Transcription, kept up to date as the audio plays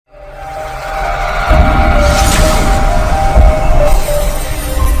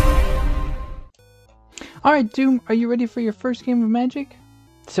Alright, Doom, are you ready for your first game of Magic?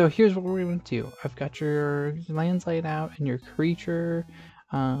 So here's what we're going to do. I've got your lands laid out and your creature,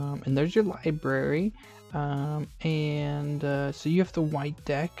 and there's your library, so you have the white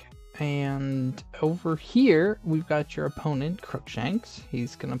deck, and over here we've got your opponent, Crookshanks.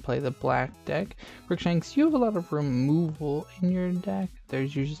 He's going to play the black deck. Crookshanks, you have a lot of removal in your deck.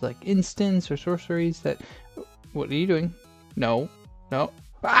 There's usually like instants or sorceries that... What are you doing? No. No.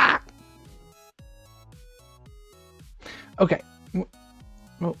 Ah! Okay.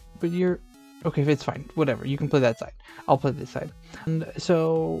 Well, but you're... Okay, it's fine. Whatever. You can play that side. I'll play this side. And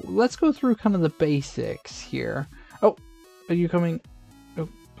so, let's go through kind of the basics here. Oh! Are you coming... Oh,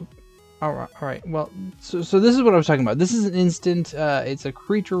 Alright. Well, so this is what I was talking about. This is an instant. It's a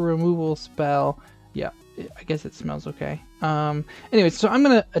creature removal spell. Yeah, I guess it smells okay. Anyway, so I'm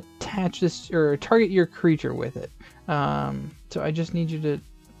going to attach this, or target your creature with it. So I just need you to...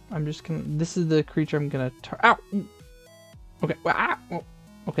 I'm just going to... This is the creature I'm going to... Ow! Okay, well,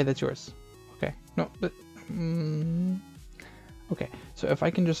 okay, that's yours. Okay, no, but okay. So if I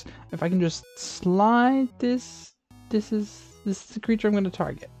can just slide this, this is the creature I'm gonna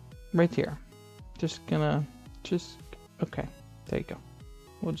target right here. Okay. There you go.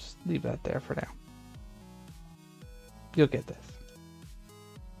 We'll just leave that there for now. You'll get this.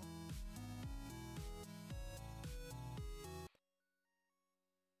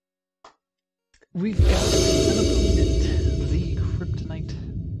 We've got an opponent, the Kryptonite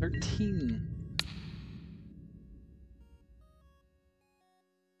 13.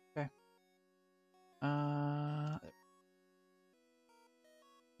 Okay.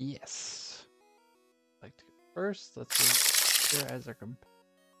 Yes. I'd like to go first. Let's see here as our companion.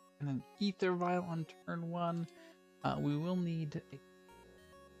 And an Ether Vial on turn 1. We will need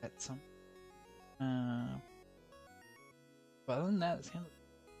at some. But other than that, it's kind of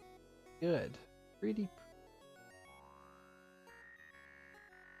good. Pretty.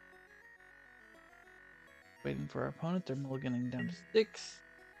 Waiting for our opponent. They're mulliganing down to 6.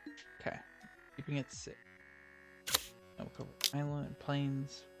 Okay. Keeping it 6. Now we'll cover island,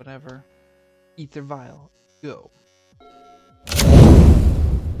 plains, whatever. Ether Vial. Go.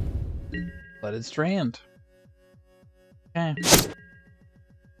 Flooded Strand. Okay.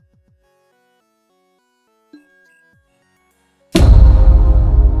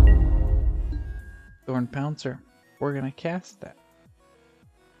 Thorn Pouncer. We're gonna cast that.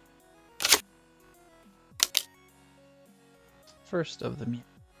 First of them.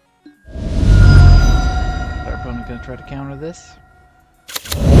 Our opponent gonna try to counter this.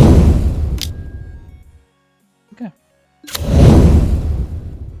 Okay.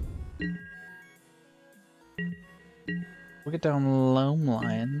 We'll get down Loam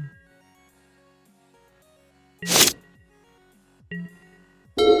Lion.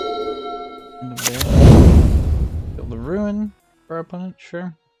 End of there. Build a ruin for our opponent,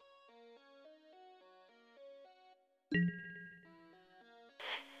 sure.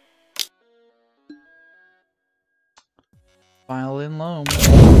 File in Loam.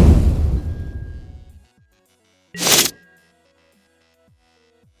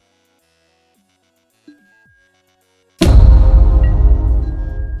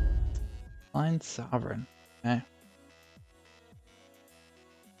 Feline Sovereign. Okay.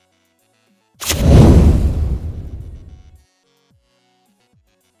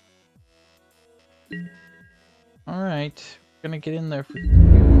 Alright, we're gonna get in there for you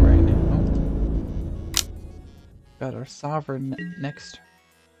right now. Got our Sovereign next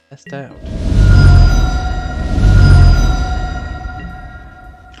test out.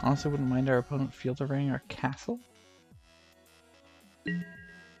 Honestly, wouldn't mind our opponent fielding our castle.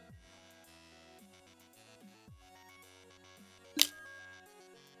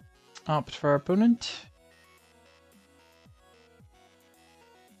 Opt for our opponent.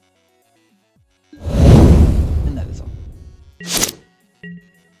 And that is all.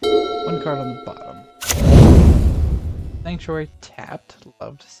 One card on the bottom. Sanctuary tapped.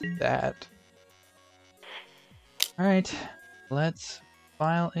 Love to see that. Alright, let's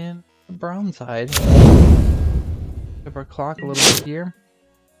file in the brown side. Give our clock a little bit here.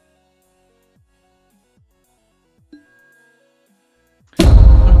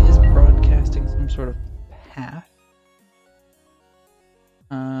 Is broadcasting some sort of path.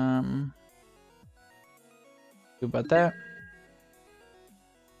 What about that?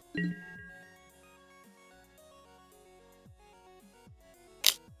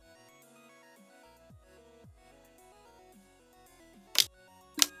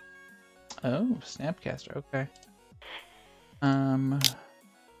 Oh, Snapcaster, okay.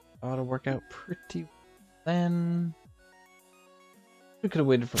 Ought to work out pretty well then. We could have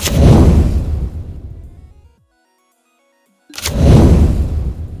waited for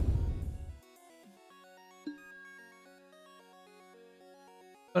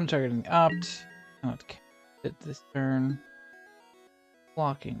Opponent targeting opt. Cannot hit this turn.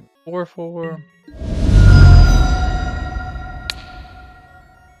 Blocking 4/4.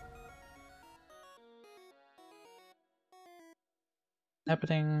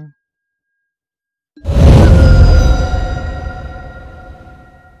 Happening.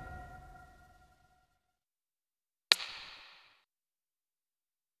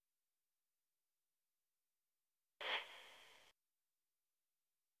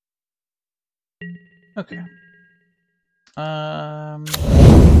 Okay.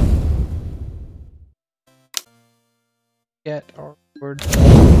 Get our word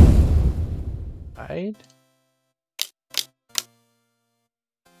side.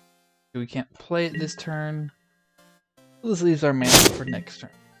 We can't play it this turn. This leaves our mana for next turn.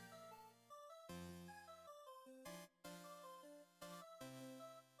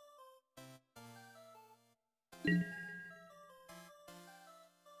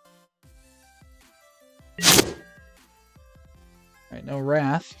 Alright, no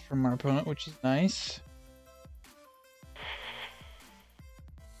wrath from our opponent, which is nice.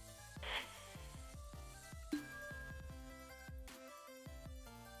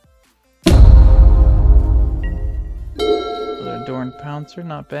 Another Adorned Pouncer,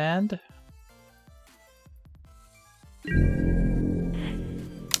 not bad.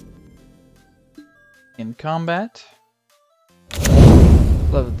 In combat.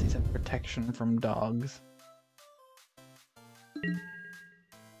 Love that these have protection from dogs.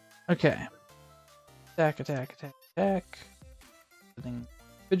 Okay. Attack, attack, attack, attack.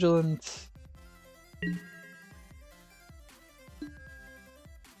 Vigilance.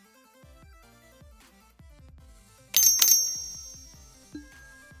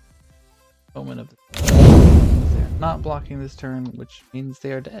 Omen of the... They're not blocking this turn, which means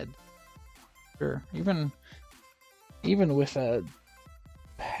they are dead. Sure. Even with a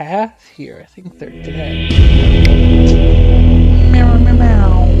path here, I think they're dead. Meow, meow,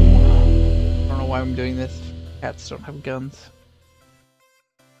 meow. I don't know why I'm doing this. Cats don't have guns.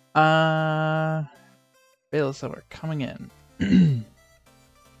 Veil Summer coming in.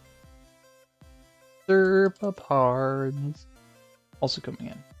 Serpapards also coming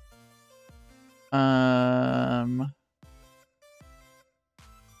in. I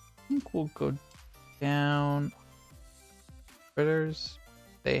think we'll go down. Critters,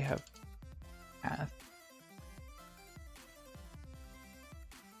 they have path.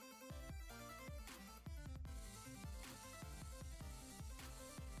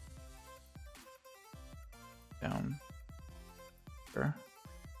 Down. Sure.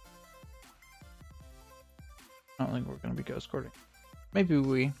 I don't think we're gonna be ghost courting. Maybe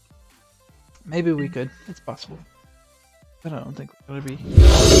we could. It's possible. But I don't think we're gonna be.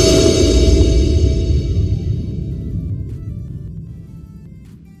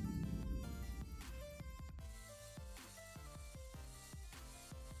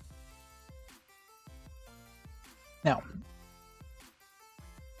 Now,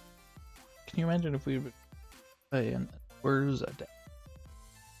 can you imagine if we would play in Where's a Deck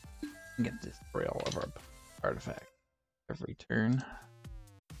and get to destroy all of our artifacts every turn?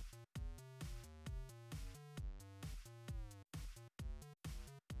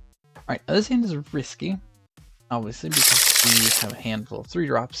 Alright, now this hand is risky, obviously, because we have a handful of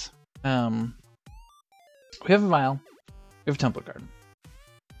 3-drops. We have a Vial, we have a Temple Garden.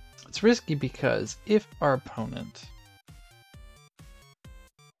 It's risky because if our opponent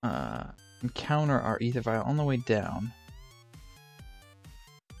encounter our Ether Vial on the way down,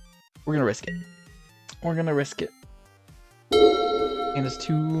 we're gonna risk it. We're gonna risk it. And it's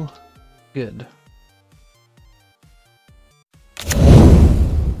too good.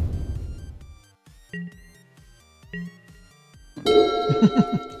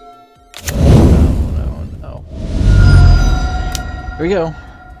 No. Here we go.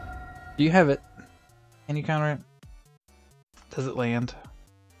 Do you have it? Can you counter it? Does it land?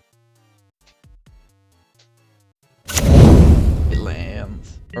 It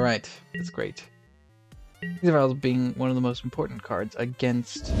lands. Alright, that's great. These are being one of the most important cards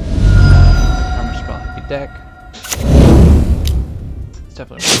against the Counter Spell Heavy deck. It's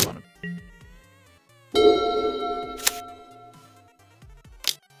definitely what I want to.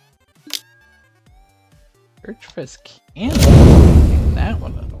 Search for his candle. That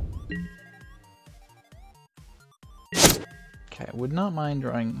one at all. Okay, I would not mind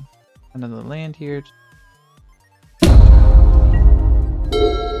drawing another land here.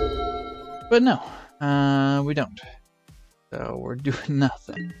 But no, we don't. So we're doing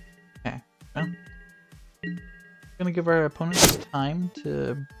nothing. Okay, well, gonna give our opponent some time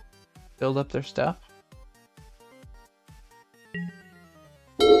to build up their stuff.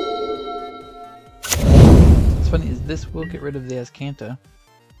 funny is this will get rid of the Azcanta,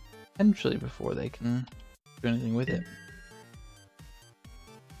 potentially before they can do anything with it.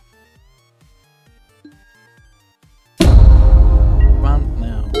 Come on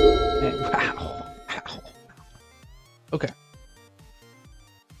now. Hey, wow. Wow. Okay.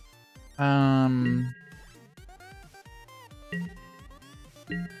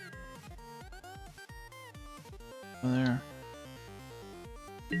 There.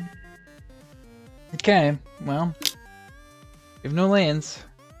 Okay, well, we have no lands.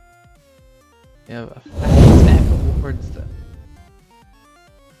 We have a fat stack of wards though.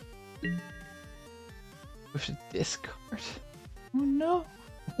 We should discard. Oh no.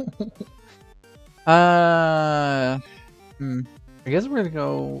 I guess we're gonna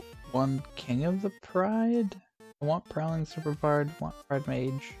go one King of the Pride. I want Prowling Super Bard, want Pride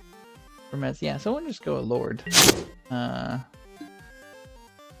Mage. Yeah, so we'll just go a Lord. I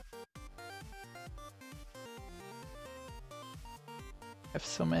have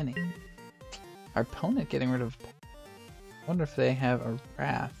so many. Our opponent getting rid of... I wonder if they have a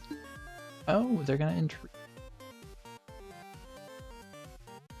Wrath. Oh, they're gonna intrigue.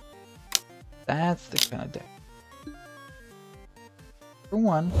 That's the kind of deck. For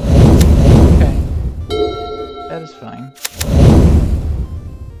one. Okay. That is fine.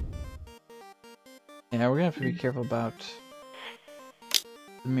 Yeah, we're gonna have to be careful about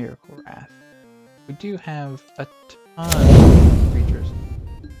the Miracle Wrath. We do have a ton of creatures.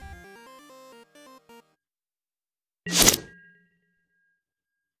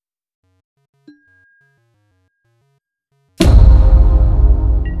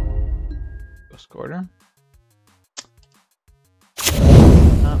 Ghost Quarter.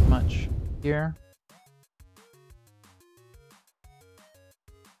 Not much here.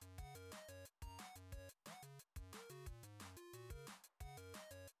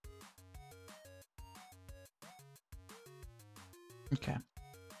 Okay.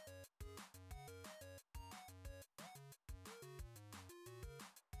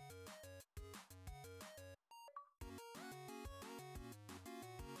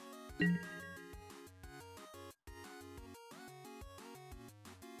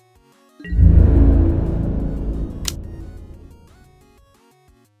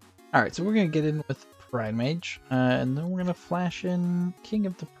 Alright, so we're going to get in with Pride Mage, and then we're going to flash in King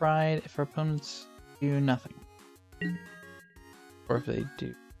of the Pride if our opponents do nothing. Or if they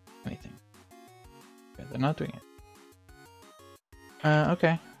do anything. Okay, they're not doing it.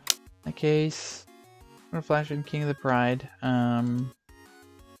 Okay. In that case, I'm going to flash in King of the Pride.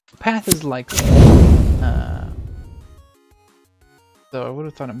 Path is likely. Though I would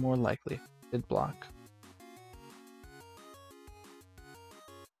have thought it more likely if it did block.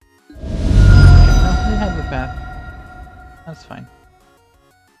 We have the path. That's fine.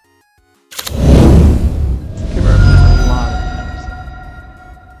 Let's give her a lot of times.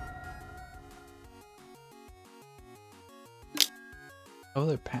 Oh,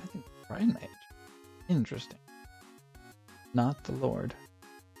 they're pathing Pride Mage. Interesting. Not the Lord.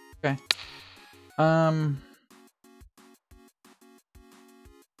 Okay.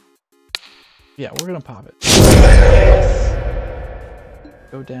 Yeah, we're gonna pop it.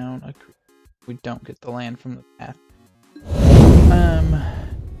 Go down a creek. We don't get the land from the path.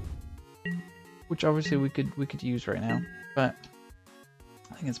 Which obviously we could use right now, but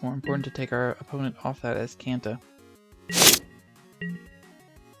I think it's more important to take our opponent off that Azcanta.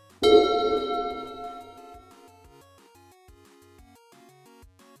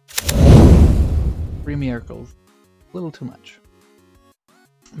 3 miracles. A little too much.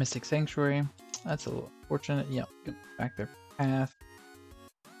 Mystic Sanctuary. That's a little unfortunate. Yep, get back their path.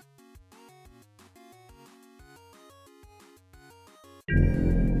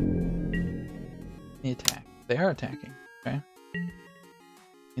 The attack. They are attacking. Okay.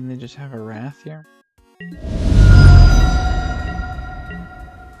 Can they just have a Wrath here?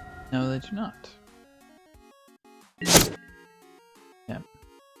 No, they do not. Yep.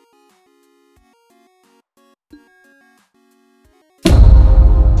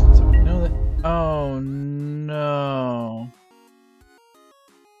 So we know that. Oh no.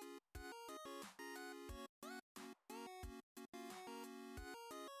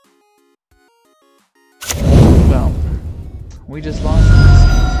 Well, we just lost this.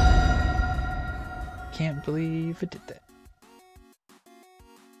 Can't believe it did that.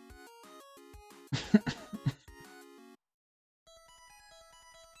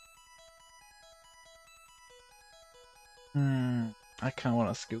 I kind of want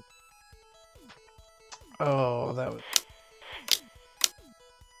to scoop. Oh, that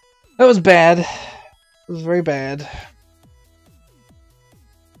was bad. It was very bad.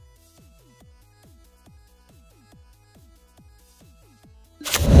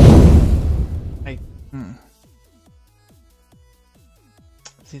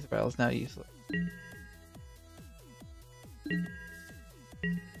 Ether Vial is now useless.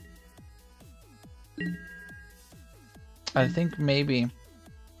 I think maybe.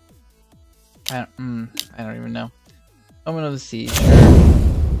 I don't even know. Omen of the Siege. Sure.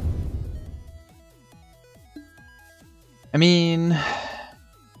 I mean,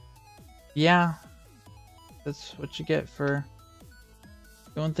 yeah, that's what you get for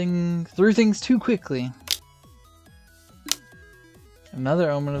going through things too quickly. Another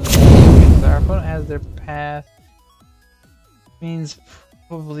Omen of the Siege. So our opponent has their path. Means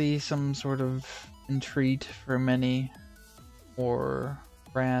probably some sort of entreat for many, or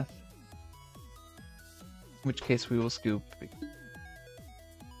wrath. In which case we will scoop.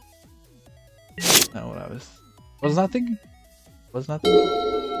 No, what I was not thinking. Was not thinking.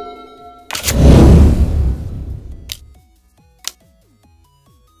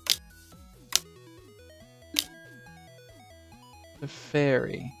 The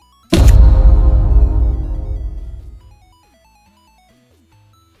fairy.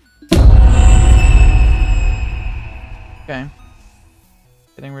 Okay.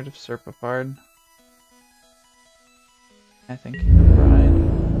 Getting rid of Serpapard. I think you're right.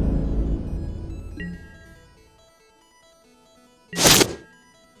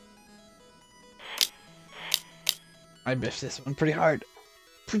 I biffed this one pretty hard.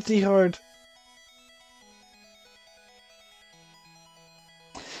 Pretty hard.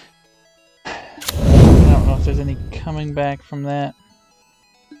 I don't know if there's any coming back from that.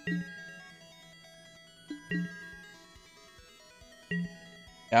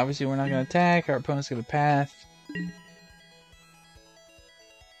 Obviously we're not going to attack, our opponent's going to path.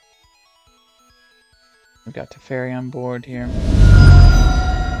 We've got Teferi on board here.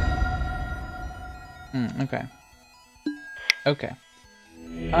 Okay. Okay.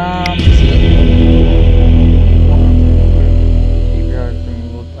 Graveyard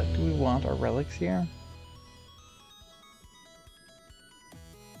removal. Like, do we want our relics here?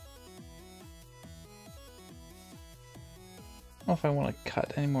 I don't know if I want to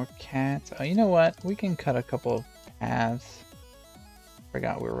cut any more cats. Oh, you know what? We can cut a couple of paths.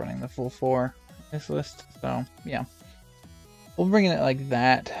 Forgot we were running the full 4 in this list. So, yeah. We'll bring it like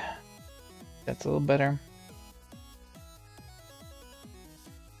that. That's a little better.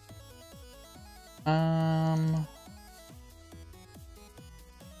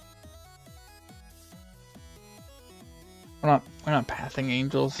 We're not pathing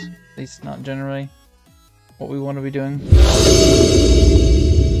angels, at least not generally what we want to be doing.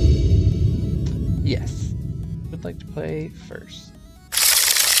 Yes. Would like to play first.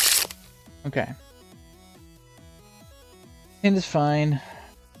 Okay. Hand is fine.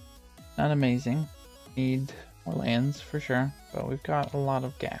 Not amazing. Need more lands for sure, but we've got a lot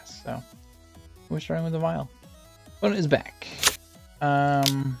of gas, so we're starting with a vial. Opponent is back.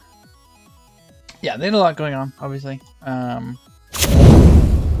 Yeah, they had a lot going on, obviously.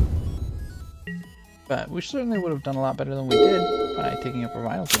 But we certainly would have done a lot better than we did by taking up our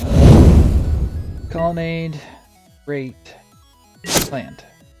vial. Colonnade, great. Land.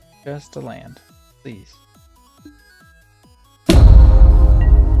 Just a land, please.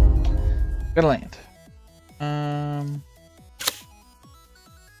 Got a land. Bring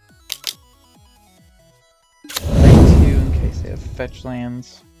 2 in case they have fetch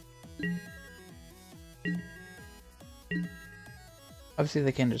lands. Obviously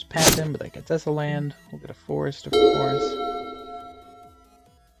they can just pass him, but that gets us a land. We'll get a forest, of course.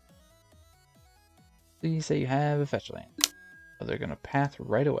 Please say you have a fetch land. So they're gonna path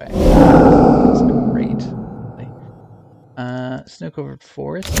right away. That's great. Snow-covered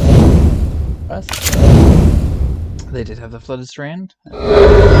forest. Us. They did have the flooded strand.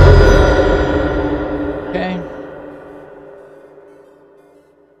 Okay.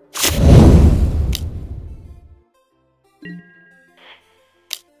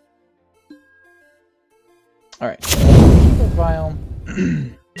 Alright. Keep our vial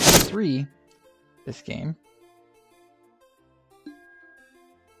 3 this game.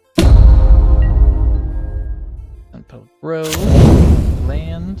 Road,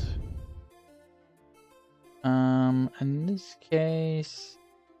 land. In this case,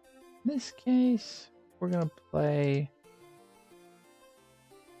 we're gonna play.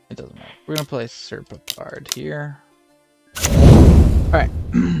 It doesn't matter. We're gonna play Serpapard here. All right.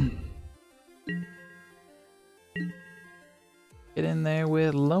 Get in there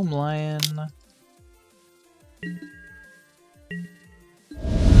with Loam Lion.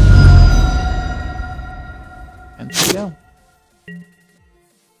 And there we go.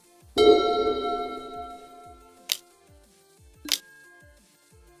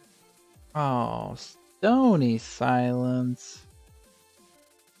 Oh, Stony Silence.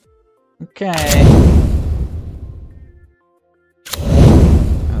 Okay.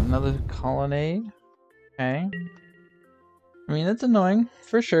 Another colonnade. Okay. I mean, that's annoying,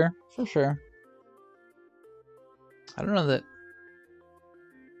 for sure, for sure. I don't know that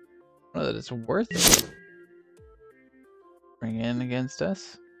it's worth it. Bring in against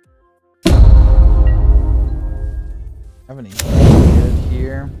us. Have any good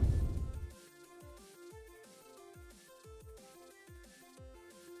here?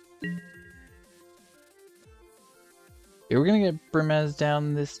 Okay, we're gonna get Brimez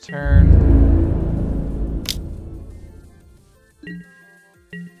down this turn.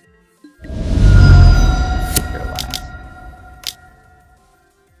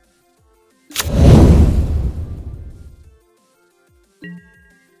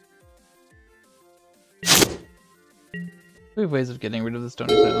 We have ways of getting rid of the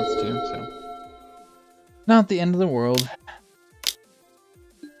Stony Silence too, so not the end of the world.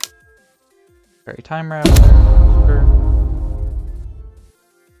 Very time wrap. Sure.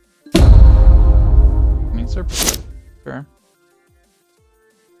 I mean, surface. Sure.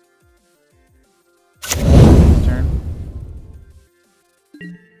 Next turn.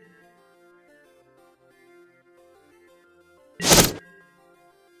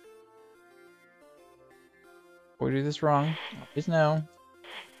 Before we do this wrong, always no.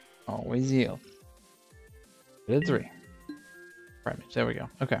 Always yield. Did 3. Primage, there we go.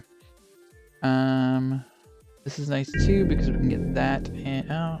 Okay. This is nice too because we can get that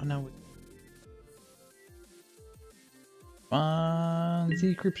and oh no.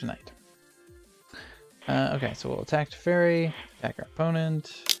 The Kryptonite. Okay, so we'll attack Teferi, attack our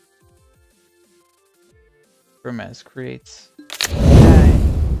opponent. Brimez creates.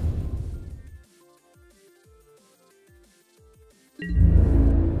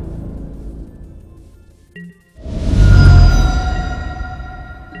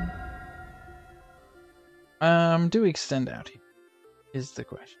 Do we extend out here? Is the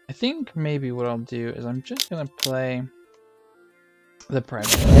question. I think maybe what I'll do is I'm just gonna play the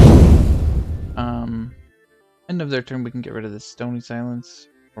Private. End of their turn we can get rid of this Stony Silence,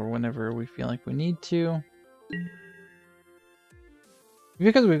 or whenever we feel like we need to.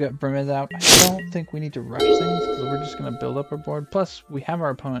 Because we've got Brimez out, I don't think we need to rush things, because we're just gonna build up our board. Plus, we have our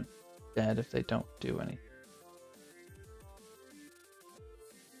opponent dead if they don't do anything.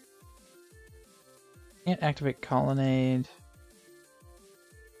 Can't activate Colonnade.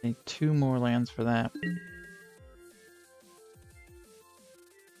 Need 2 more lands for that.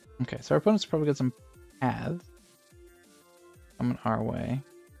 Okay, so our opponent's probably got some paths coming our way.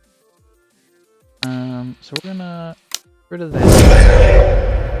 So we're gonna get rid of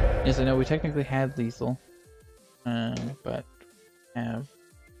that. Yes, I know we technically had lethal, but have.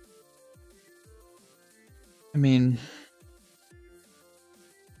 I mean,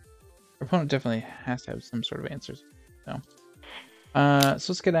 our opponent definitely has to have some sort of answers. So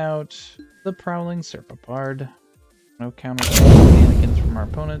let's get out the Prowling Serpapard. No counter shenanigans from our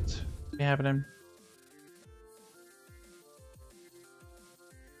opponent. We have it in.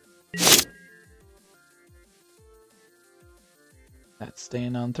 That's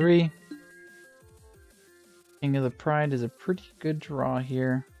staying on 3. King of the Pride is a pretty good draw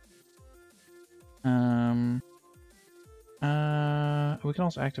here. We can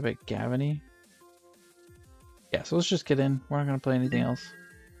also activate Gavany. Yeah, so let's just get in. We're not going to play anything else.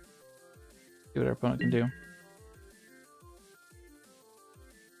 See what our opponent can do.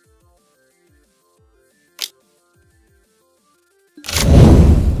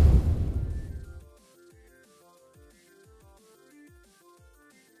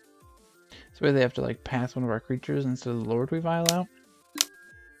 So they have to like pass one of our creatures instead of the Lord we vial out.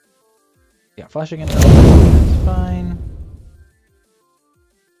 Yeah, flashing into that's fine.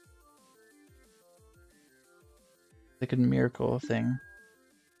 They could miracle a thing.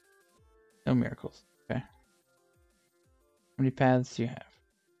 No miracles. Okay. How many paths do you have?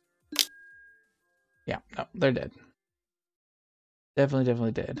 Yeah, no, they're dead.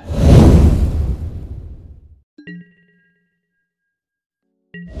 Definitely dead.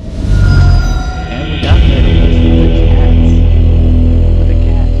 And we got there. With a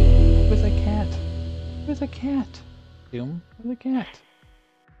cat. With a cat. With a cat. Doom with a cat.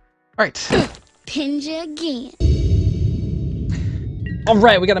 Alright. Pinja again.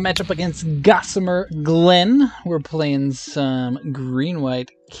 Alright, we got a matchup against Gossamer Glen. We're playing some green-white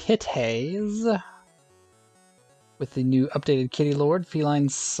kitties with the new updated kitty lord, Feline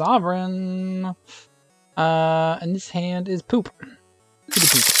Sovereign. And this hand is poop. Kitty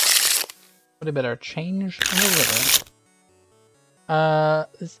poop. What about our change the litter?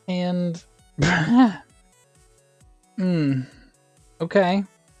 This hand... Okay.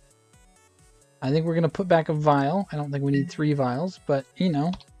 I think we're going to put back a vial. I don't think we need 3 vials, but, you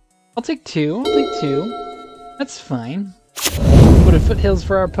know. I'll take 2. I'll take 2. That's fine. Put a foothills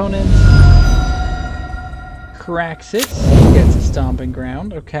for our opponent. Cracks it. Gets a stomping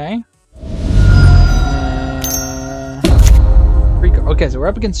ground. Okay. Okay, so we're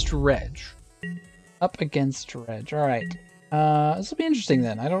up against Dredge. Up against Dredge. Alright. This will be interesting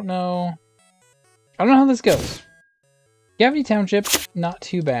then. I don't know how this goes. Gavity Township, not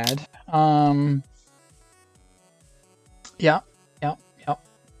too bad. Yeah.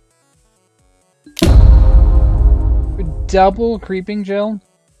 Double Creeping Jill.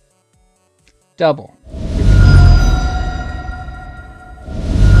 Double. Okay.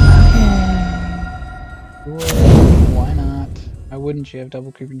 Why not? Why wouldn't you have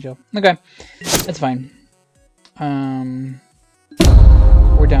double Creeping Jill? Okay. That's fine. We're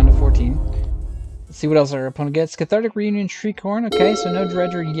down to 14. Let's see what else our opponent gets. Cathartic Reunion, Shriekhorn. Okay, so no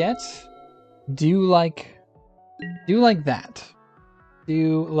Dredger yet. Do like that.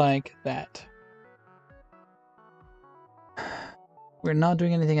 Do like that. We're not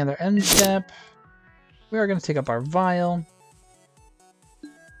doing anything on their end step. We are going to take up our vial.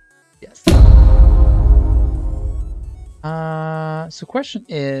 Yes. So question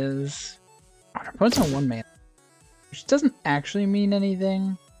is, our opponent's on 1 mana, which doesn't actually mean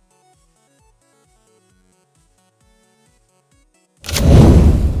anything.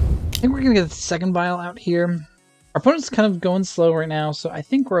 I think we're going to get the second vial out here. Our opponent's kind of going slow right now, so I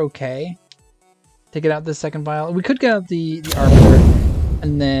think we're okay to get out the second vial. We could get out the Arbiter,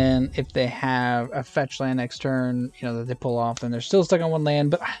 and then if they have a fetch land next turn, you know, that they pull off, then they're still stuck on 1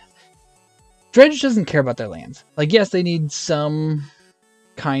 land, but Dredge doesn't care about their lands. Like, yes, they need some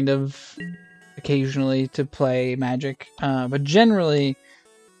kind of occasionally to play Magic, but generally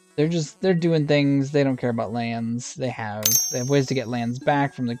they're doing things. They don't care about lands. They have ways to get lands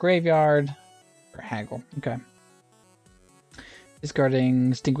back from the graveyard or haggle. Okay.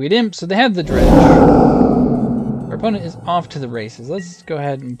 Discarding Stinkweed Imp, so they have the Dredge. Our opponent is off to the races. Let's go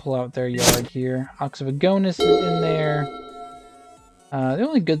ahead and pull out their yard here. Ox of Agonis is in there. The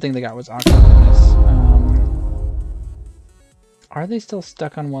only good thing they got was Ox of Agonis. Are they still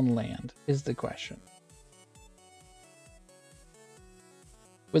stuck on 1 land, is the question.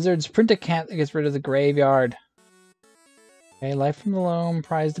 Wizards print a cat that gets rid of the graveyard. Okay, Life from the Loam,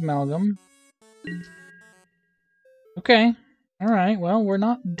 Prized Amalgam. Okay. Alright, well, we're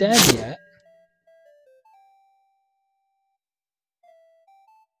not dead yet.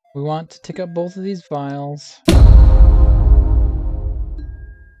 We want to tick up both of these vials.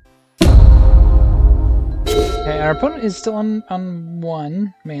 Okay, our opponent is still on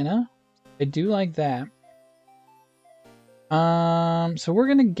 1 mana. I do like that. So we're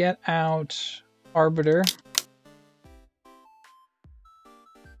gonna get out Arbiter.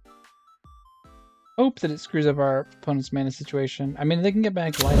 Hope that it screws up our opponent's mana situation. I mean, they can get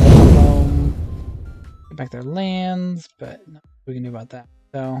back Life from the Loam, get back their lands, but nothing we can do about that.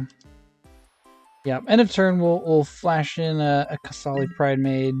 So, yeah, end of turn, we'll flash in a Kasali Pride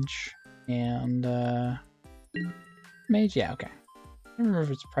Mage and Mage. Yeah, okay. I don't remember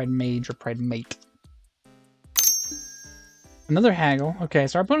if it's Pride Mage or Pride Mate. Another haggle. Okay,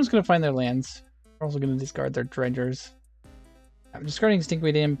 so our opponent's gonna find their lands. We're also gonna discard their dredgers. I'm discarding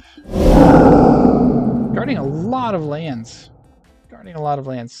Stinkweed Imp. Discarding a lot of lands.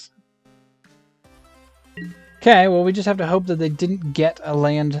 Okay, well, we just have to hope that they didn't get a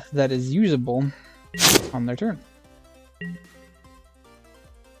land that is usable on their turn.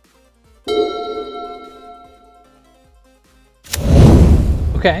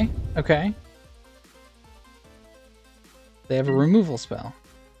 Okay. They have a removal spell.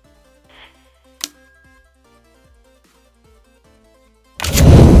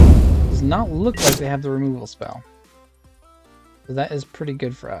 Does not look like they have the removal spell. So that is pretty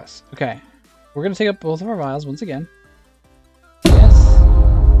good for us. Okay. We're going to take up both of our vials once again. Yes.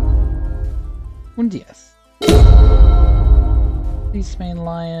 And yes. Beast Main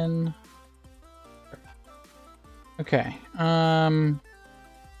Lion. Okay.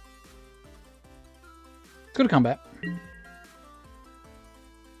 Let's go to combat.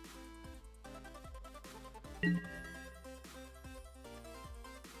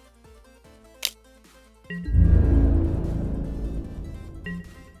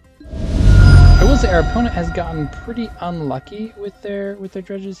 I will say our opponent has gotten pretty unlucky with their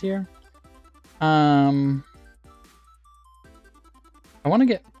dredges here. I want to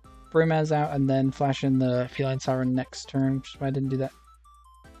get Brimaz out and then flash in the Feline Sovereign next turn, which is why I didn't do that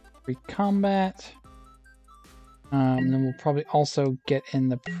pre-combat. And then we'll probably also get in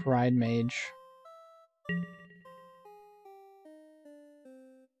the Pride Mage.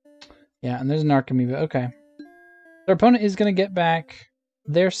 Yeah, and there's an Archimedes. Okay. Our opponent is going to get back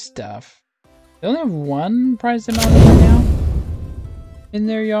their stuff. They only have one prized amount right now in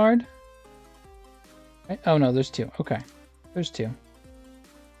their yard. Right? Oh no, there's two. Okay. There's two.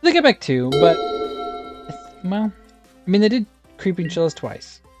 They get back two, but... Well, I mean, they did Creeping Chills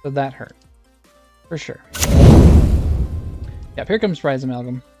twice, so that hurt. For sure. Yep, here comes Prize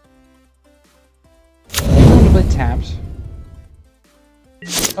Amalgam. He's going to play tapped.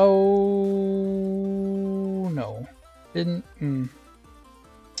 Oh... No. Didn't...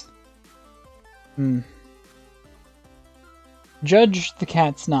 Judge the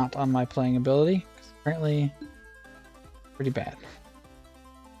cat's not on my playing ability, because apparently pretty bad.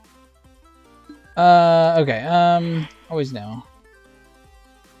 Okay, always no.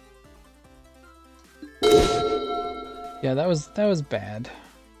 Yeah, that was bad.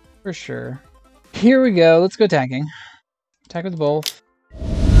 For sure. Here we go, let's go attacking. Attack with both.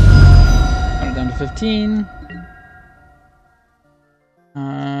 Got it down to 15.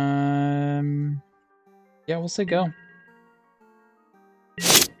 Yeah, we'll say go.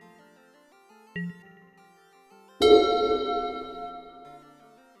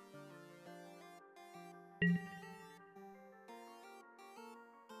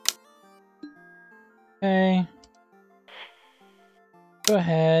 Okay. Go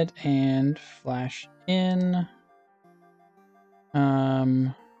ahead and flash in.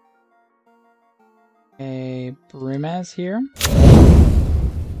 A Brimaz here.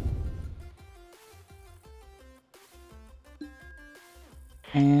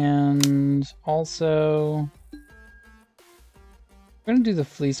 And also, we're gonna do the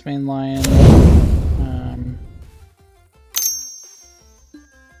Fleece Mane Lion.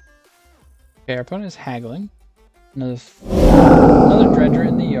 Okay, our opponent is haggling. Another Dredger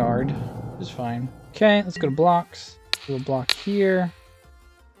in the yard, which is fine. Okay, let's go to blocks. Do a block here.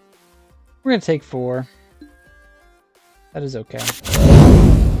 We're gonna take 4. That is okay.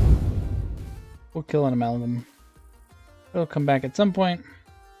 We'll kill an Amalgam. It'll come back at some point.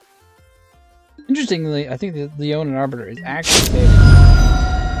 Interestingly, I think the Leonin Arbiter is actually saving.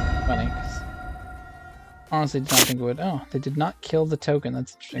 Funny, 'cause honestly did not think it would. Oh, they did not kill the token.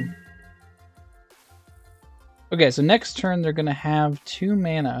 That's interesting. Okay, so next turn they're gonna have 2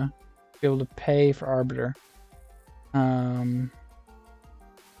 mana to be able to pay for Arbiter.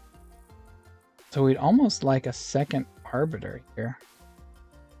 So we'd almost like a second Arbiter here. I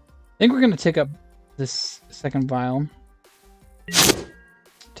think we're gonna take up this second Vial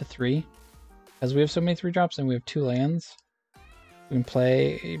to 3. Because we have so many 3-drops and we have 2 lands. We can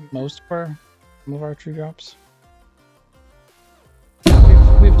play most of our 3-drops. We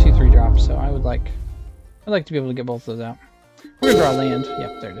have 2 3-drops, so I'd like to be able to get both of those out. We're gonna draw land.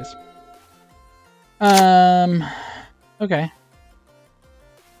 Yep, there it is. Okay.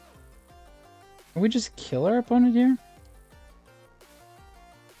 Can we just kill our opponent here?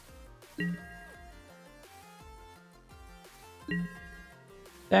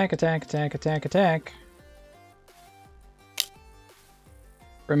 Attack, attack, attack, attack, attack.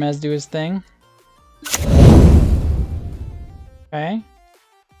 Brimaz do his thing. Okay.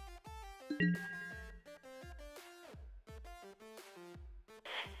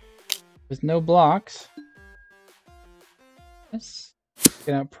 With no blocks. Yes.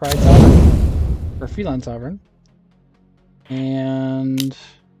 Get out Pride Sovereign. Or Feline Sovereign. And...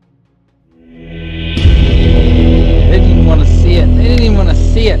 They didn't even want to see it. They didn't even want to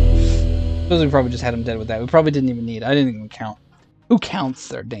see it. I suppose we probably just had him dead with that. We probably didn't even need it. I didn't even count. Who counts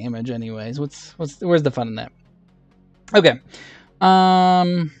their damage anyways? Where's the fun in that? Okay.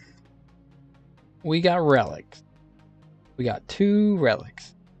 We got relics. We got 2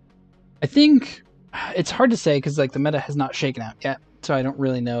 relics. I think it's hard to say because like the meta has not shaken out yet, so I don't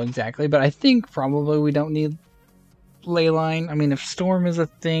really know exactly. But I think probably we don't need Leyline. I mean, if Storm is a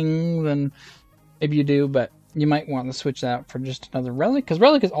thing, then maybe you do, but you might want to switch that for just another Relic, because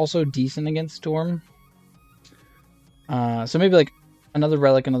Relic is also decent against Storm. So maybe like another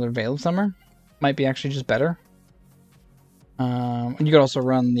Relic, another Veil of Summer might be actually just better. And you could also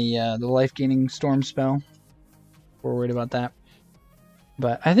run the life-gaining Storm spell. If we're worried about that.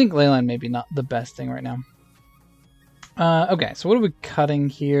 But I think Leyline maybe not the best thing right now. Okay, so what are we cutting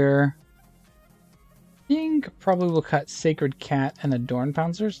here? I think probably we'll cut Sacred Cat and Adorn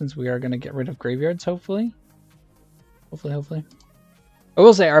Pouncer, since we are going to get rid of graveyards, hopefully. Hopefully. I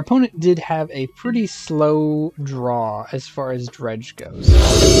will say, our opponent did have a pretty slow draw as far as Dredge goes.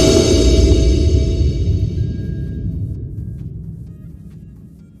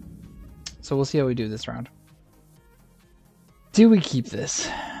 So we'll see how we do this round. Do we keep this?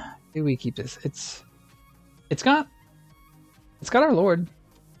 Do we keep this? It's got our Lord.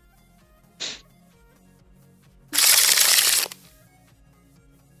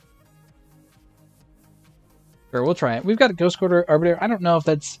 Sure, we'll try it. We've got a Ghost Quarter Arbiter. I don't know if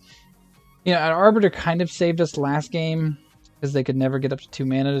that's... You know, an Arbiter kind of saved us last game because they could never get up to 2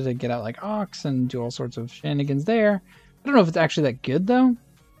 mana to get out like Ox and do all sorts of shenanigans there. I don't know if it's actually that good, though.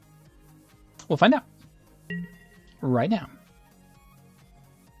 We'll find out right now.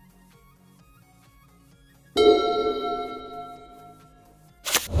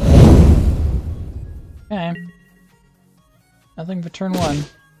 Okay. Nothing for turn 1.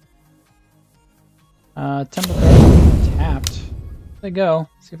 Temple card tapped. There they go.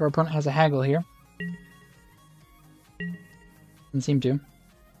 See if our opponent has a haggle here. Doesn't seem to.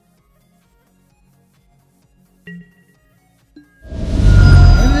 What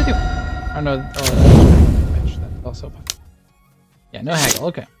did they do? Oh no, that's also fun. Yeah, no haggle.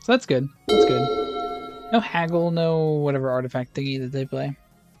 Okay, so that's good. That's good. No haggle, no whatever artifact thingy that they play.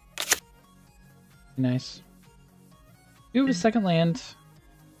 Nice. Do a second land.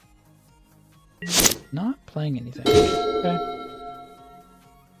 Not playing anything. Okay.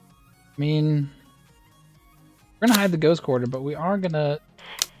 I mean, we're gonna hide the Ghost Quarter, but we are gonna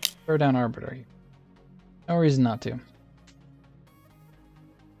throw down Arbiter here. No reason not to.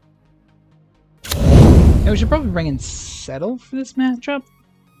 And we should probably bring in Settle for this matchup.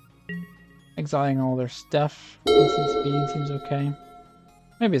 Exiling all their stuff. Instant speed seems okay.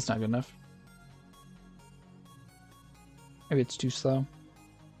 Maybe it's not good enough. Maybe it's too slow.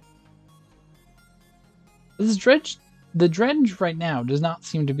 This dredge, the dredge right now does not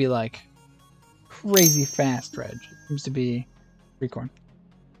seem to be like crazy fast dredge. It seems to be Freecorn.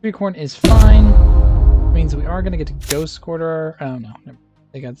 Freecorn is fine. It means we are gonna get to Ghost Quarter. Oh no,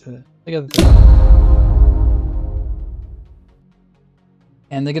 they got the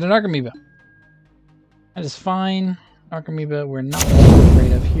and they get an Archimeeba. That is fine. Archimeeba we're not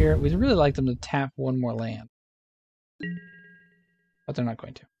afraid of here. We'd really like them to tap one more land. But they're not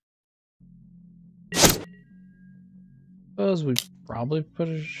going to. Suppose we probably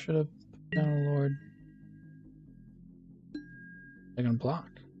should have put down a Lord. They're gonna block.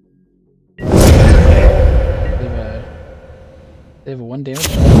 They have a 1 damage.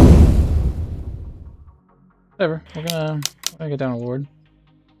 Whatever. We're gonna get down a Lord.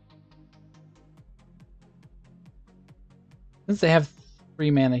 Since they have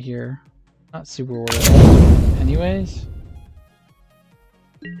 3 mana here, not super worried anyways.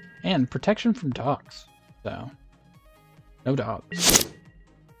 And protection from dogs. So, no dogs.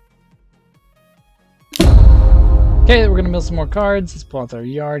 Okay, we're gonna mill some more cards. Let's pull out our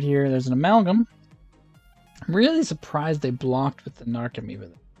yard here. There's an Amalgam. I'm really surprised they blocked with the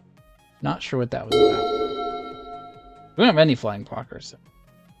Archimeeba. Not sure what that was about. We don't have any flying blockers. So.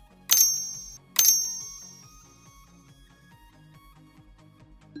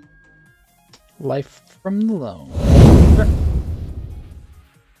 Life from the Loam. Sure.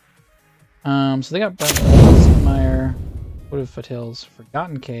 So they got Meyer, Wood of Foothills,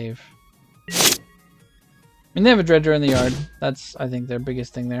 Forgotten Cave. I mean, they have a Dredger in the yard. That's, I think, their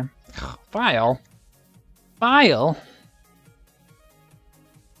biggest thing there. File. File.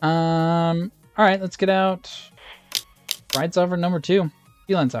 Alright, let's get out Pride Sovereign number 2.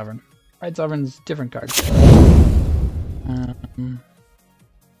 Feline Sovereign. Pride Sovereign's different card.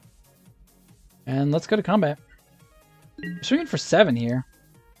 And let's go to combat. We're swinging for 7 here.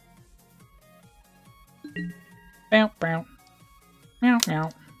 Bow, bow. Meow, meow.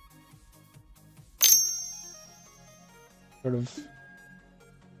 Sort of...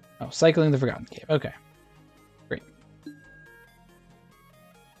 Oh, cycling the Forgotten Cave. Okay. Great.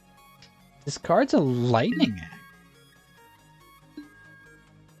 This card's a lightning axe.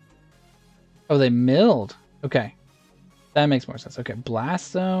 Oh, they milled. Okay. That makes more sense. Okay,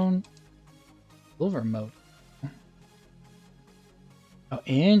 Blast Zone. Silver Moat. Oh,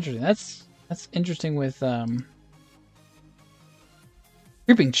 interesting. That's interesting with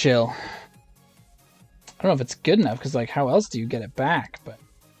Creeping Chill. I don't know if it's good enough because, like, how else do you get it back? But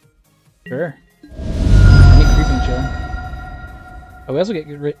sure. Any Creeping Chill. Oh, we also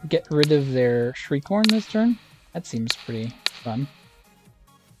get rid of their Shriekhorn this turn. That seems pretty fun.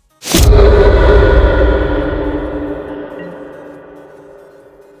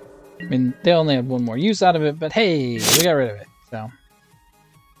 I mean, they only had 1 more use out of it, but hey, we got rid of it. So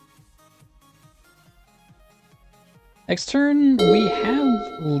next turn we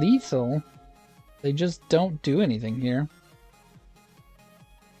have lethal. They just don't do anything here.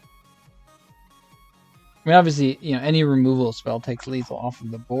 I mean, obviously, you know, any removal spell takes lethal off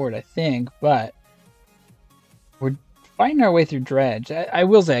of the board, I think, but we're fighting our way through Dredge. I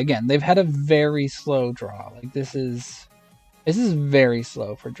will say, again, they've had a very slow draw. Like, this is very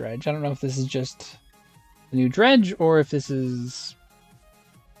slow for Dredge. I don't know if this is just a new Dredge or if this is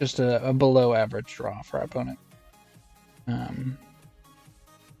just a below average draw for our opponent. Because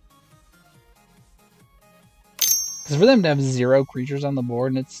for them to have 0 creatures on the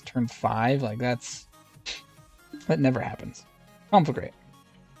board and it's turn 5, like that never happens. Conflagrate.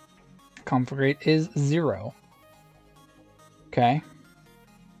 Conflagrate is 0. Okay.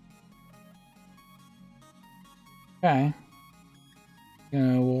 Okay.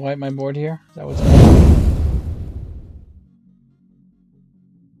 We'll wipe my board here. Is that what's going to happen?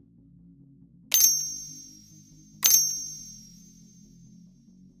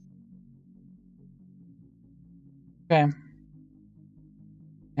 Okay.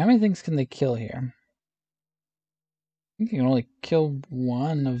 How many things can they kill here? I think you can only kill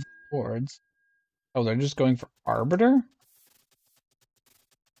 1 of the boards. Oh, they're just going for Arbiter?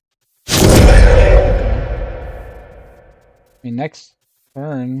 I mean, next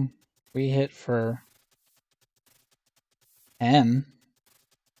turn, we hit for 10.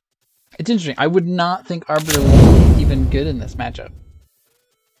 It's interesting. I would not think Arbiter would be even good in this matchup.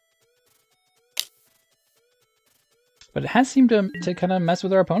 But it has seemed to kind of mess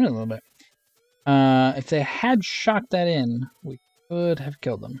with our opponent a little bit. If they had shocked that in, we could have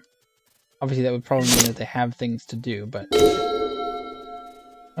killed them. Obviously, that would probably mean that they have things to do, but...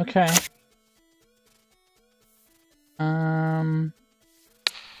 Okay.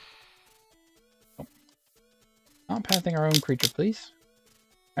 Not pathing our own creature, please.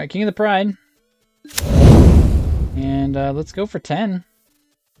 Alright, King of the Pride. And let's go for 10.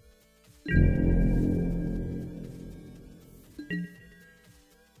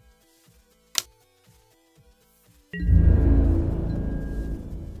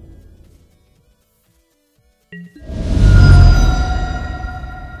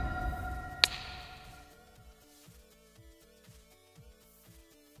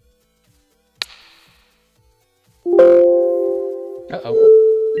 Uh-oh.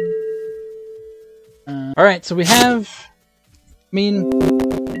 Alright, so we have... I mean...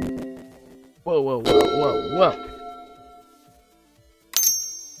 Whoa, whoa, whoa, whoa, whoa.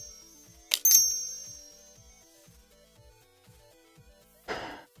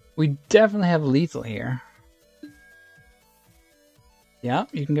 We definitely have lethal here. Yeah,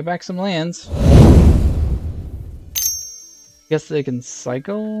 you can get back some lands. Guess they can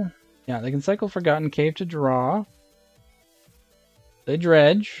cycle. Yeah, they can cycle Forgotten Cave to draw. They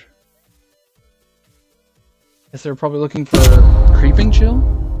dredge. Guess they're probably looking for Creeping Chill.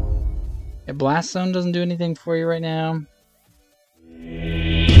 Yeah, Blast Zone doesn't do anything for you right now.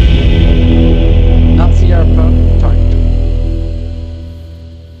 Not see our target.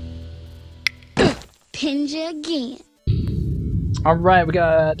 Pinja again. Alright, we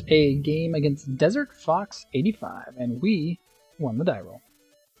got a game against Desert Fox 85, and we won the die roll.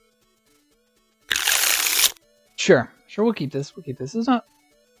 Sure, we'll keep this. This is not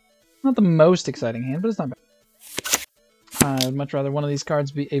the most exciting hand, but it's not bad. I'd much rather one of these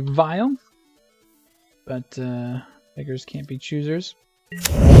cards be a Vial, but beggars can't be choosers.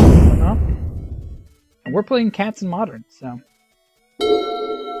 And we're playing Cats and Modern, so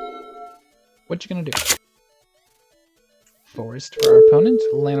what you gonna do? Forest for our opponent.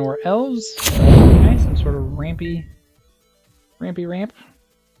 Llanowar Elves. Okay, some sort of rampy ramp.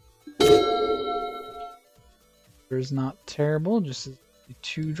 There's not terrible, just a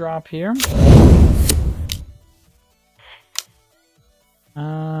 2-drop here.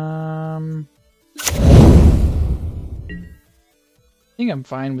 I think I'm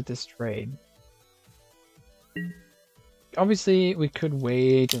fine with this trade. Obviously, we could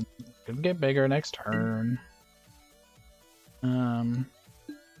wait and it could get bigger next turn.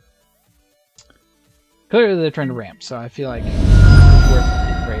 Clearly they're trying to ramp, so I feel like it's worth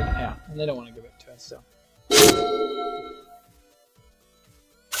the trade. Yeah, and they don't want to give it to us, so.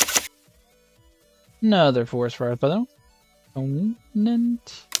 Another force for our opponent.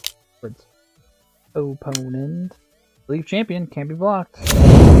 Opponent. Leaf champion can't be blocked.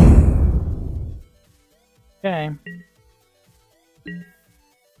 Okay.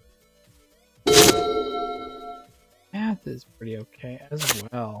 Path is pretty okay as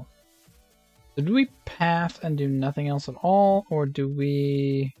well. So do we path and do nothing else at all, or do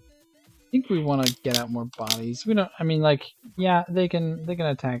we? I think we want to get out more bodies. We don't. I mean, like, yeah, they can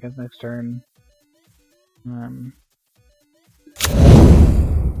attack us next turn.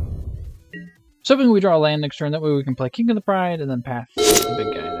 So hoping we draw a land next turn. That way we can play King of the Pride and then path the big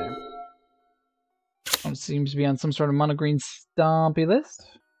guy there. One seems to be on some sort of mono green stompy list.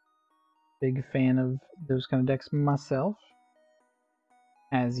 Big fan of those kind of decks myself,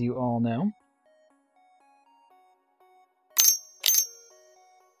 as you all know.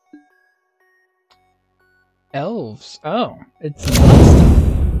 Elves. Oh, it's not.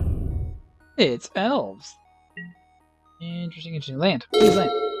 It's elves. Interesting. Land. Please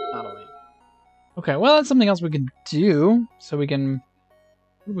land. Not a land. Okay, well, that's something else we can do. So we can...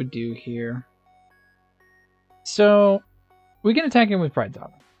 What do we do here? So, we can attack him with Pride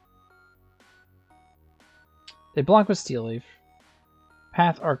Sovereign. They block with Steel Leaf.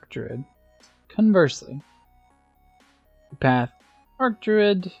 Path Arc Druid. Conversely, Path Arc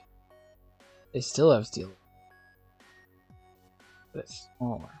Druid. They still have Steel Leaf. But it's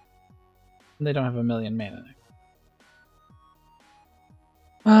smaller. And they don't have a million mana.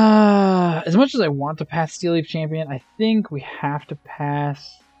 As much as I want to pass Steel Leaf Champion, I think we have to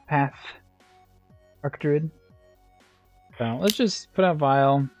pass Path Arc Druid. So let's just put out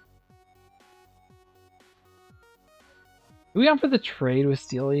Vial. Do we opt for the trade with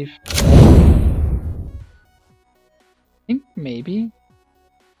Steel Leaf? I think maybe.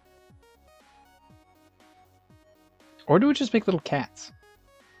 Or do we just make little cats?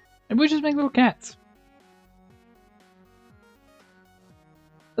 Maybe we just make little cats.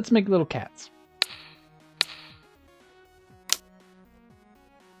 Let's make little cats.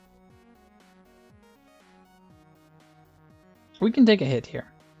 We can take a hit here.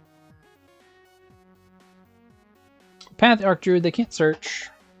 Path Arc Druid, they can't search.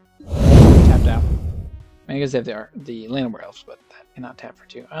 Tapped out. I guess they have the Landware Elves, but that cannot tap for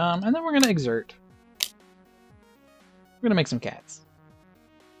 2. And then we're gonna exert. We're gonna make some cats.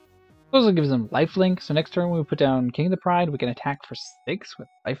 Also gives them lifelink, so next turn when we put down King of the Pride, we can attack for 6 with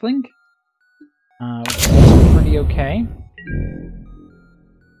lifelink. Which is pretty okay.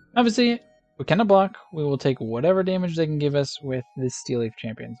 Obviously, we cannot block. We will take whatever damage they can give us with this Steel Leaf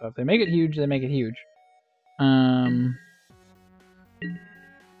Champion. So if they make it huge, they make it huge.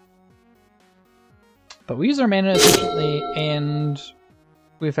 But we use our mana efficiently, and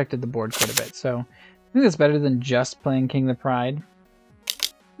we affected the board quite a bit. So I think that's better than just playing King of the Pride.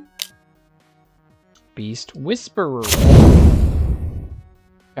 Beast Whisperer.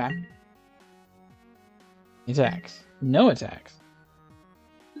 Okay. Attacks. No attacks.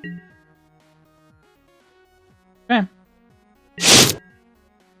 Okay.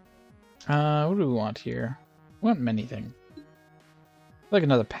 What do we want here? We want many things. Like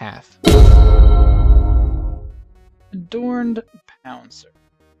another path. Adorned Pouncer.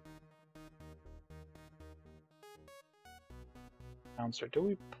 Do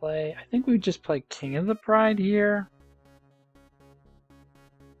we play? I think we just play King of the Pride here.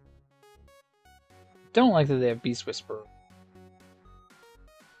 Don't like that they have Beast Whisperer.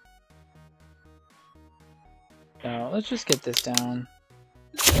 So let's just get this down.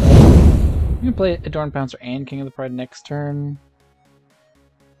 You can play Adorned Pouncer and King of the Pride next turn.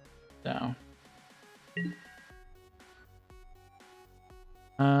 So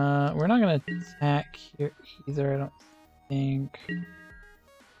we're not gonna attack here either, I don't think.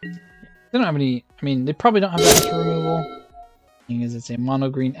 They don't have any. I mean, they probably don't have that much removal. Thing is, it's a mono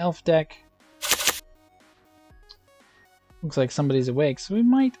green elf deck. Looks like somebody's awake, so we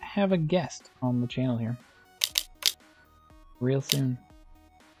might have a guest on the channel here real soon.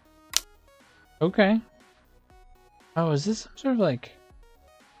 Okay. Oh, is this some sort of like?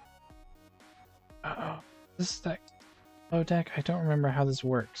 Oh, this deck. Oh, deck. I don't remember how this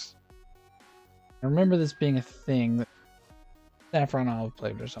works. I remember this being a thing that Saffron Olive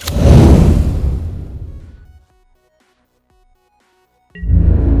played or something.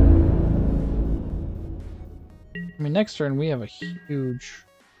 I mean, next turn we have a huge...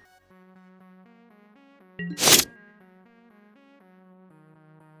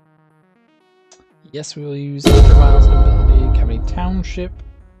 Yes, we will use Ultravile's ability. Cavity Township.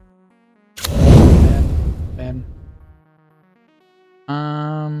 Bad.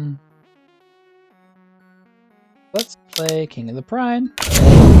 Let's play King of the Pride.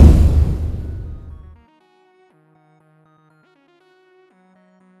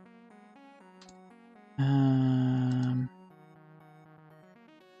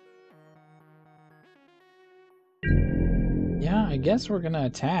 Yeah, I guess we're gonna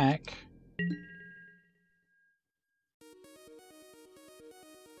attack.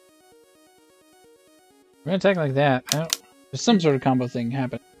 We're gonna attack like that. There's some sort of combo thing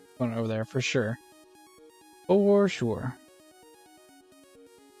happening going over there for sure. For sure.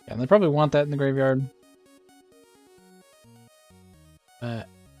 Yeah, and they probably want that in the graveyard. But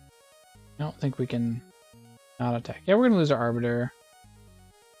I don't think we can not attack. Yeah, we're gonna lose our Arbiter.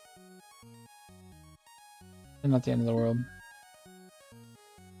 And not the end of the world.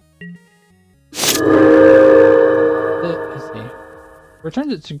 Let's see.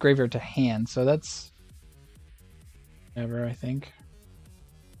 Returns it to graveyard to hand, so that's whatever, I think.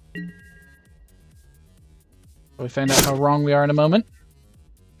 We'll find out how wrong we are in a moment.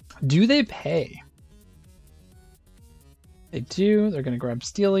 Do they pay? They do. They're going to grab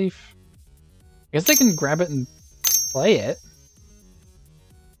Steel Leaf. I guess they can grab it and play it.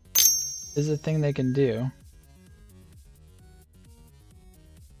 This is a thing they can do.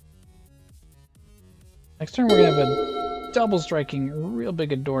 Next turn, we're going to have a double striking, real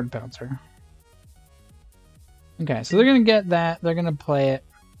big adored pouncer. Okay, so they're going to get that. They're going to play it.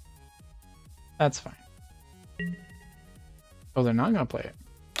 That's fine. Oh, they're not going to play it.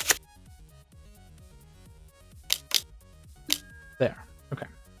 There. Okay.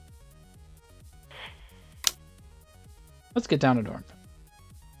 Let's get down to Dorn.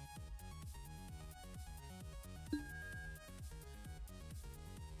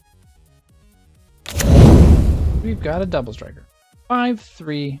 We've got a double striker.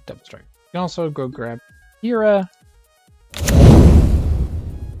 5/3 double striker. You can also go grab Hira.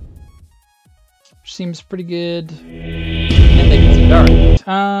 Which seems pretty good. And they can see Dark.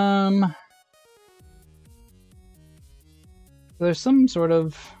 There's some sort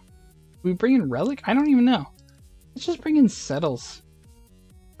of... we bring in Relic? I don't even know. Let's just bring in Settles.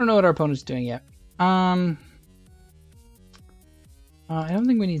 I don't know what our opponent's doing yet. I don't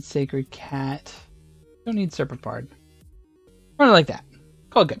think we need Sacred Cat. Don't need Serpentard. Run it like that.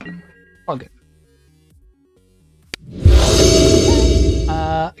 All good. All good.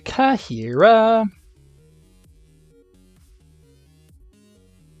 Kahira.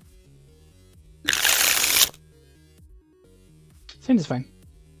 Sand is fine.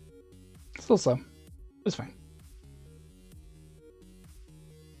 It's a little slow. It's fine.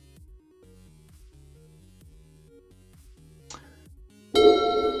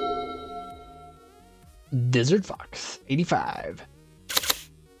 Desert Fox, 85.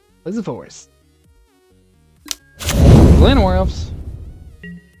 Plays the Forest. Atlanta Werewolves.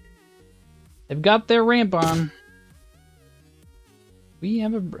 They've got their ramp on. We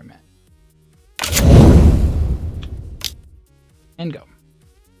have a Brimmet. And go.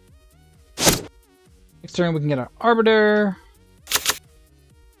 Next turn we can get our Arbiter. I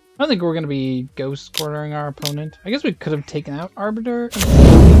don't think we're going to be ghost quartering our opponent. I guess we could have taken out Arbiter and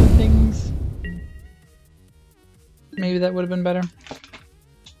other things. Maybe that would have been better.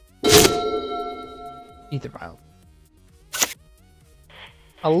 Ether Vial.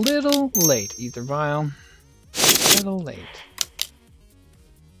 A little late, Ether Vial. A little late.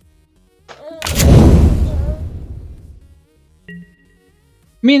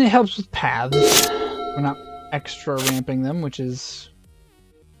 I mean, it helps with paths. We're not extra ramping them, which is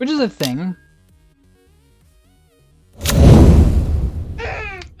a thing.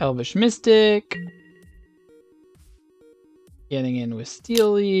 Elvish Mystic. Getting in with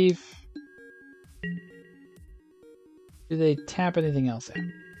Steel Leaf. Do they tap anything else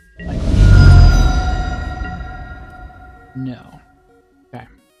in? No. Okay.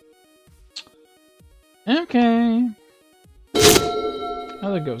 Okay.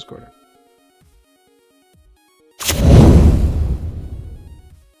 Another Ghost Quarter.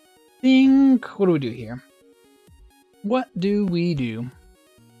 Think. What do we do here? What do we do? I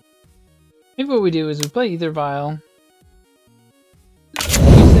think what we do is we play Ether Vial. We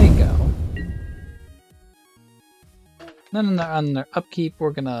say go. Then on their upkeep,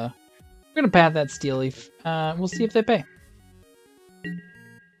 we're gonna path that Steel Leaf. We'll see if they pay. If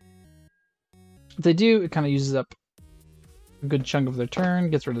they do, it kind of uses up a good chunk of their turn,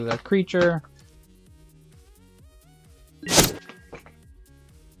 gets rid of that creature.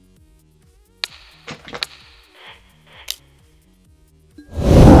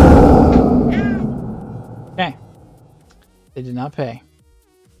 Okay. They did not pay.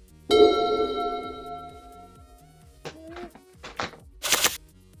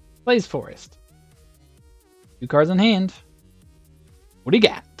 Plays Forest. 2 cards in hand. What do you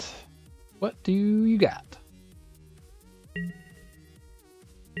got? What do you got?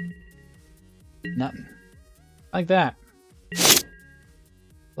 Nothing. Like that.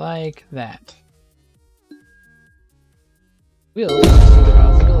 Like that. Will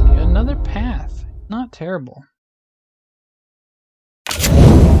possibility. Another path. Not terrible.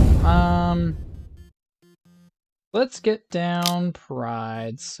 Let's get down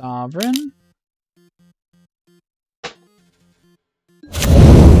Pride Sovereign.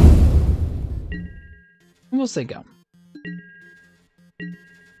 We'll say go.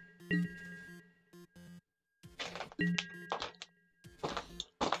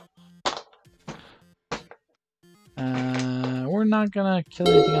 We're not gonna kill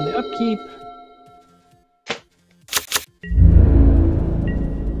anything on the upkeep.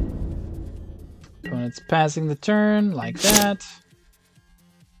 Opponent's passing the turn like that.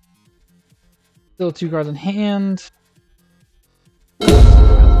 Still 2 cards in hand.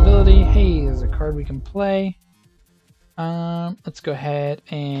 Ability. Hey, there's a card we can play. Let's go ahead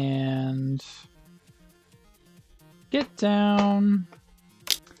and get down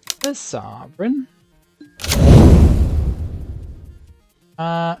the Sovereign.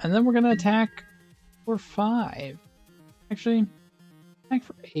 And then we're gonna attack for 5. Actually, attack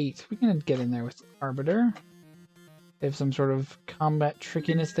for 8. We can get in there with Arbiter. If they have some sort of combat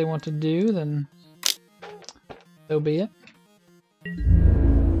trickiness they want to do, then so be it.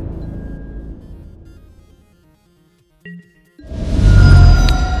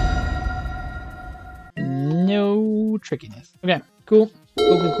 No trickiness. Okay, cool.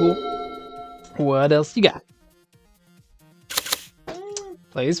 Cool. What else you got?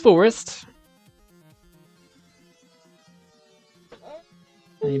 Plays Forest.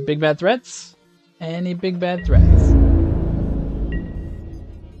 Any big bad threats? Any big bad threats?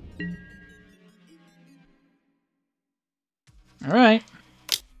 Alright.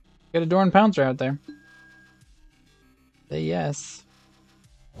 Got a Dorn Pouncer out there. Say yes.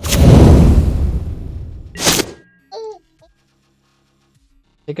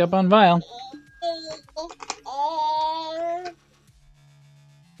 Pick up on Vile.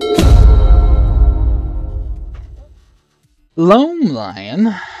 Loam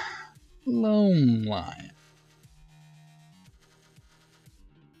Lion. Loam Lion.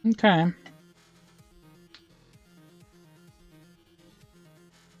 Okay.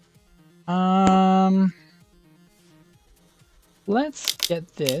 Let's get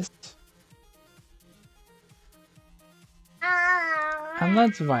this. And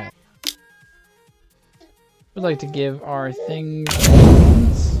let's Violet. We'd like to give our thing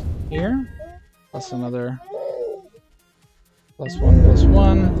here. Plus another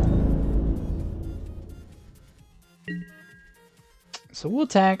 +1/+1. So we'll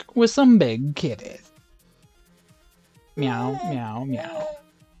attack with some big kitties. Meow, meow, meow.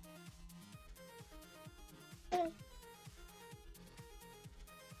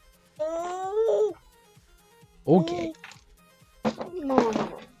 Okay.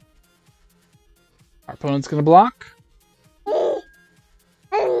 Our opponent's gonna block.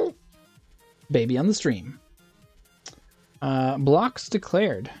 Baby on the stream. Blocks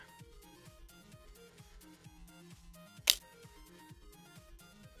declared.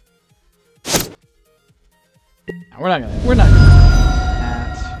 No, we're not gonna do that.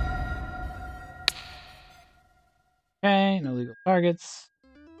 Okay, no legal targets.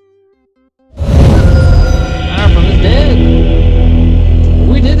 Our opponent's dead.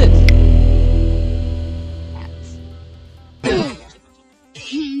 We did it.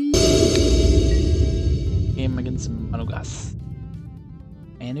 Game against Manugas.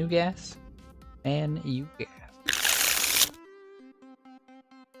 Manugas? Manugas.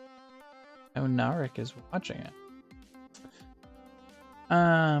 Oh, Narek is watching it.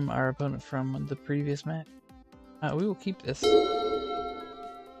 Our opponent from the previous match. We will keep this.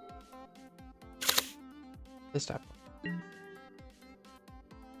 This time.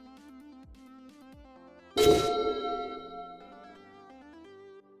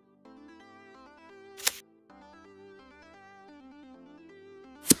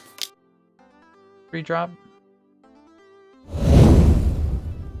 Free drop.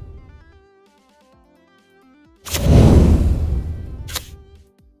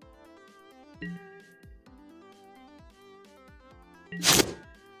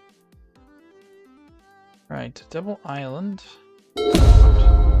 Right, double island.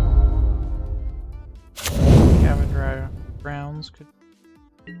 Scavenger rounds could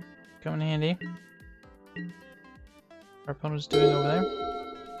come in handy. Our opponent's doing over there.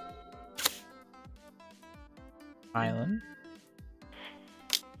 Island.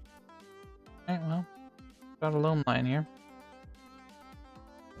 Alright, well, got a loam line here.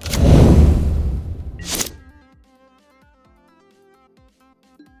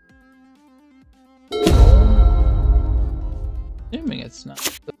 Assuming it's not.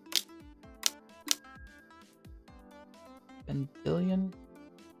 Vendilion?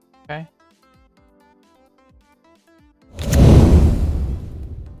 Okay.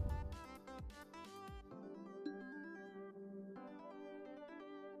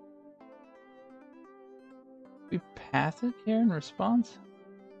 We pass it here in response?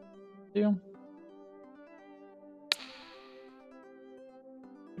 Do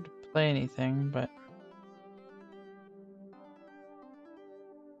to play anything, but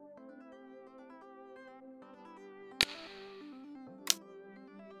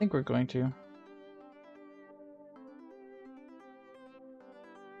I think we're going to.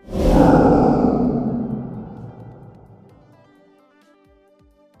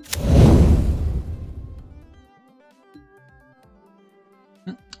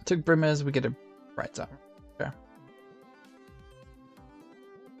 Took Brimez, we get a bright side. Okay.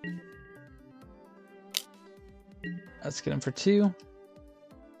 Let's get him for 2.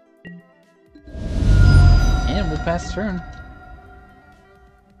 And we'll pass turn.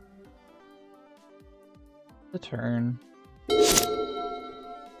 The turn.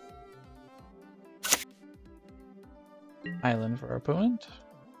 Island for our opponent.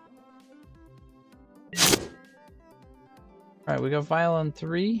 Alright, we got Vile on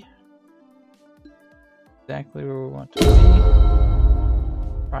 3. Exactly where we want to be.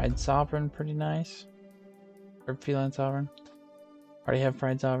 Pride Sovereign, pretty nice. Or Feline Sovereign. Already have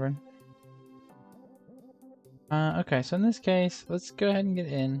Pride Sovereign. Okay, so in this case, let's go ahead and get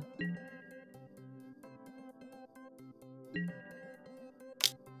in.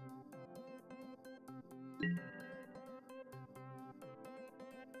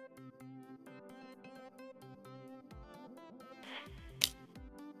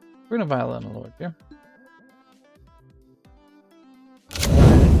 We're gonna Violin a Lord here.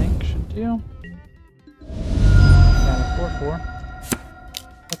 I think should do. Got a 4/4.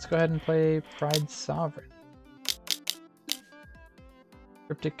 Let's go ahead and play Pride Sovereign.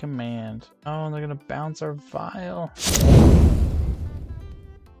 Cryptic Command. Oh, and they're gonna bounce our Vile.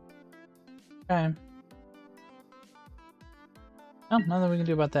 Okay. Oh, nothing we can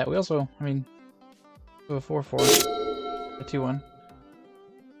do about that. We also, I mean, do a 4/4. A 2/1.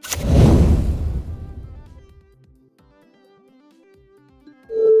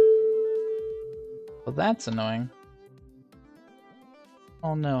 Well, that's annoying.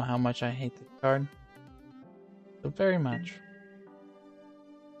 Oh no, how much I hate this card. So very much.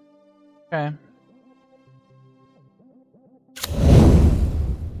 Okay.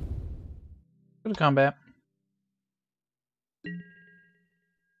 Go to combat.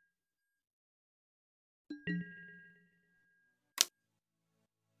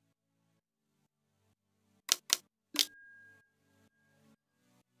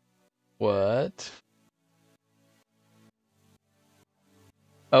 What?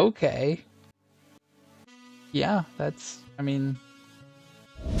 Okay. Yeah, that's, I mean...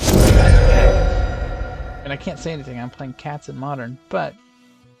 And I can't say anything, I'm playing Cats in Modern, but...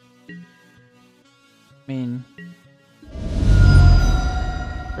 I mean...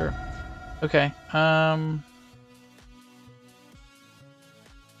 Sure. Okay,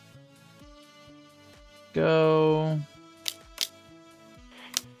 go...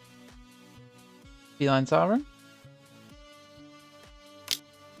 Feline Sovereign.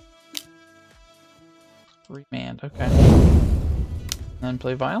 Remand, okay. And then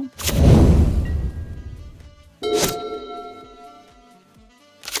play Vile.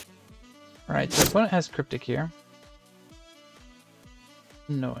 Alright, so opponent has Cryptic here.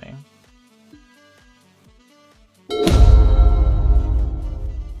 Annoying.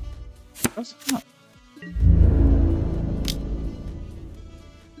 What's up?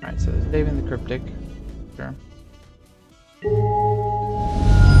 Alright, so they're saving the Cryptic. Sure.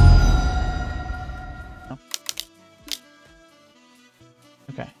 Oh.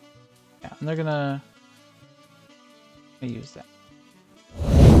 Okay. Yeah, and they're gonna use that.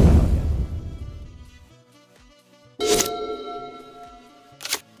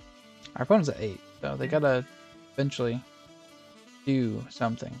 Our opponent's at 8, so they gotta eventually do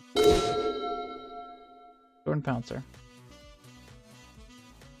something. Thorn Pouncer.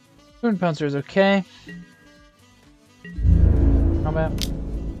 Thorn Pouncer is okay. Combat.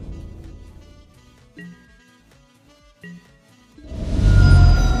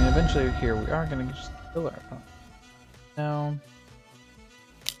 And eventually here we are gonna just kill our opponent. Now,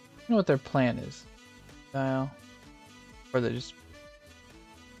 I know what their plan is. Dial. Or they just...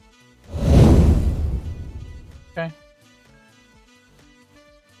 Okay.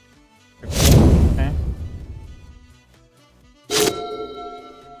 Okay.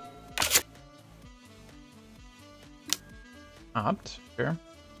 Opt, sure.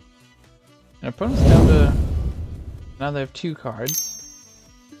 And opponent's down to... Now they have 2 cards.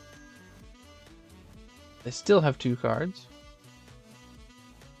 They still have 2 cards.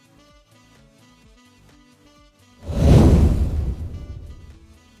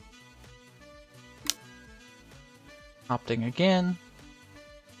 Opting again.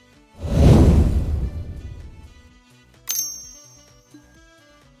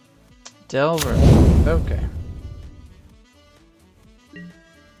 Delver. Okay.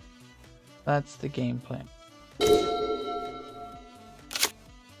 That's the game plan. The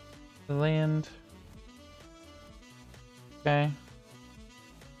land. Okay.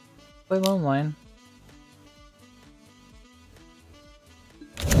 Play Lone Line.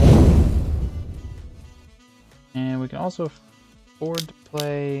 And we can also afford to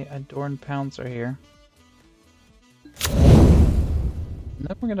play Adorned Pouncer here. And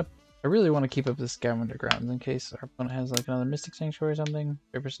then we're gonna. I really want to keep up this Scavenger Grounds in case our opponent has like another Mystic Sanctuary or something.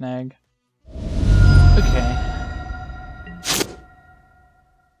 Paper Snag. Okay.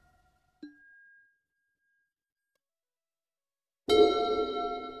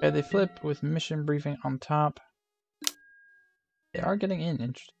 Okay, they flip with Mission Briefing on top. They are getting in.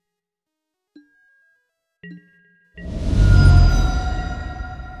 Interesting.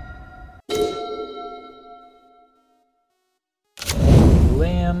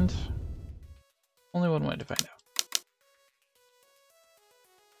 Land. Only one way to find out.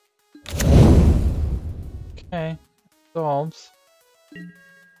 Okay. Solves.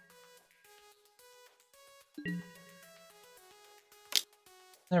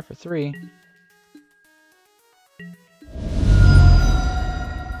 There for 3.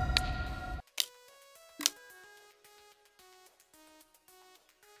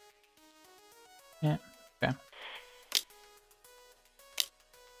 Yeah, okay.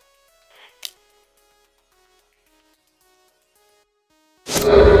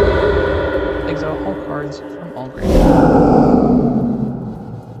 Exile all cards from all graveyards.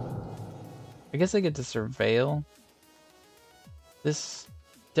 I guess they get to surveil. This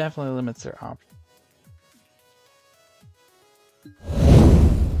definitely limits their options.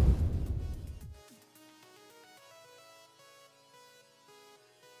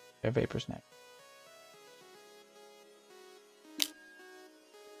 Their Vapor Snag.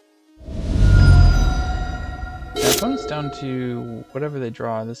 Their opponent's down to whatever they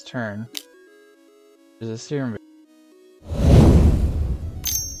draw this turn. There's a Serum.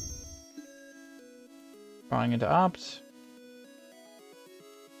 Drawing into Opt.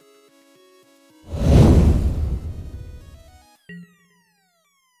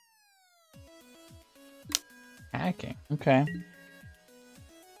 Hacking. Okay.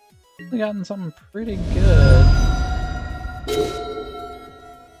 We've gotten something pretty good. We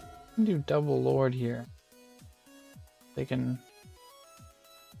can do double Lord here. They can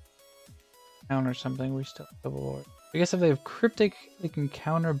counter something. We still have double Lord. I guess if they have Cryptic, they can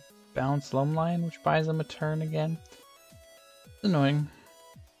counter Bounce Loam, which buys them a turn again. It's annoying.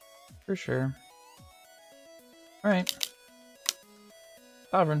 For sure. Alright.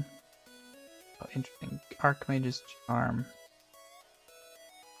 Sovereign. Oh, interesting. Archmage's Charm.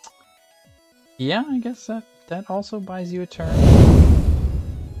 Yeah, I guess that also buys you a turn.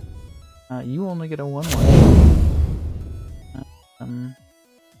 You only get a 1/1.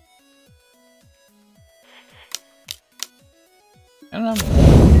 I don't know.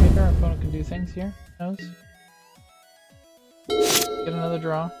 Maybe our opponent can do things here. Who knows? Get another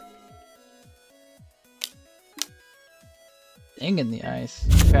draw. Dang in the ice.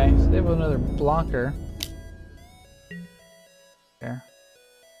 Okay, so they have another blocker. There.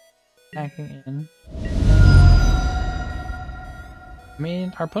 Hacking in. I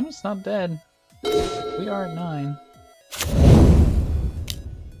mean, our opponent's not dead. We are at 9.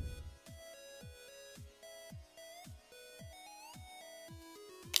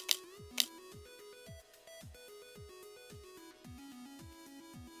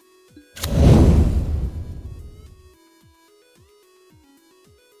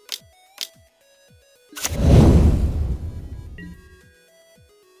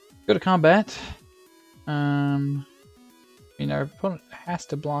 Go to combat. I mean, our opponent has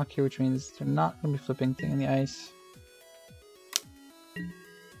to block here, which means they're not going to be flipping thing in the ice.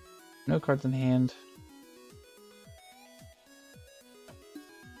 No cards in hand.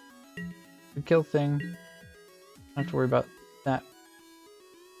 We kill thing. Don't have to worry about that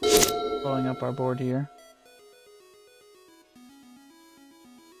blowing up our board here.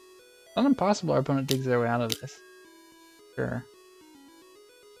 It's not impossible our opponent digs their way out of this. Sure.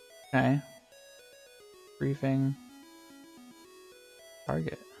 Okay. Briefing.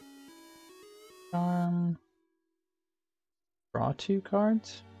 Target. Charm. Draw 2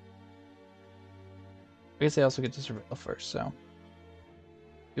 cards. I guess they also get to surveil first, so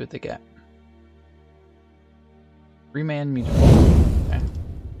see what they get. 3-man Mutable. Okay.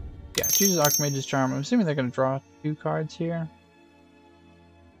 Yeah, chooses Archmage's Charm. I'm assuming they're going to draw 2 cards here.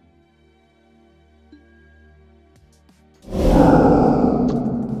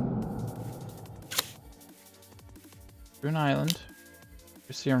 Rune Island.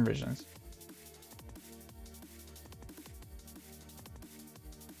 For Serum Visions.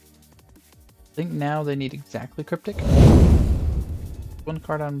 I think now they need exactly Cryptic. 1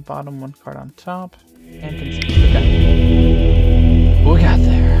 card on bottom, 1 card on top. And okay. We got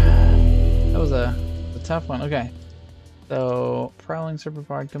there. That was a tough one. Okay. So, Prowling Serpent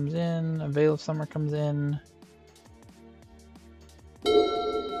comes in. A Veil of Summer comes in.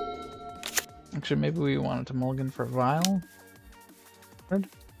 Actually, maybe we wanted to mulligan for Vial. Path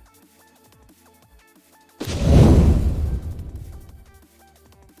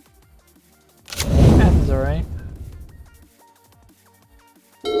is alright.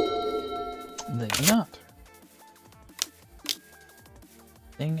 Maybe not.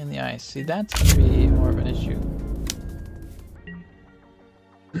 Thing in the ice. See, that's gonna be more of an issue.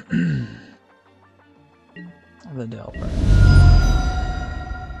 The Delver.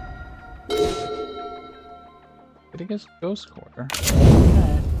 Could I guess Ghost Quarter?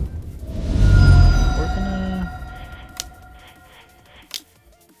 Okay. We're gonna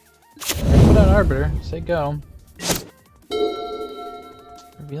put out Arbiter. Say go.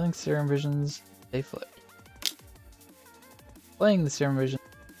 Revealing Serum Visions. They flip. Playing the Serum Vision.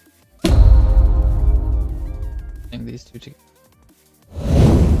 Putting these two together.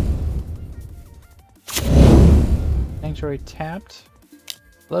 Sanctuary tapped.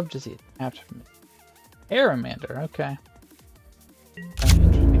 Love to see it tapped from Aramander. Okay.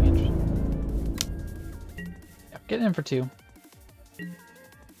 Interesting. Yeah, get in for 2.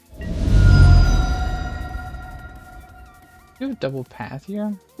 We have a double path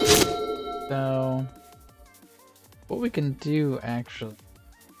here. So what we can do actually,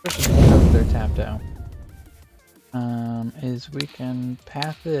 especially because they're tapped out, is we can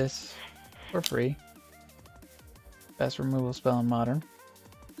path this for free. Best removal spell in Modern.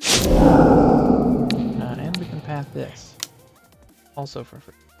 And we can path this also for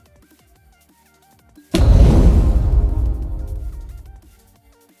free.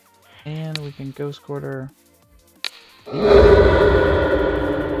 And we can Ghost Quarter.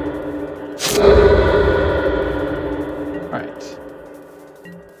 Alright.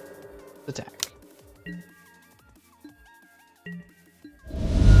 Attack.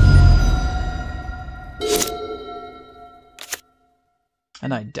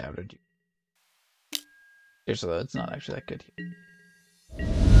 And I doubted you. Seriously though, it's not actually that good here.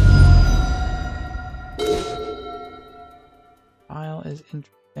 File is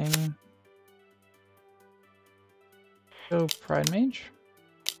interesting. So, Pride Mage.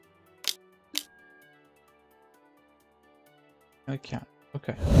 Account.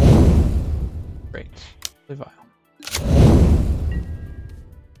 Okay. Great. Play Vial.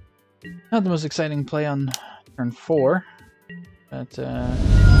 Not the most exciting play on turn 4. But,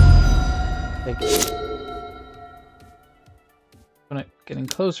 take it. Getting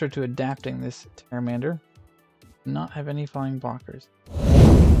closer to adapting this Terramander. Not have any flying blockers.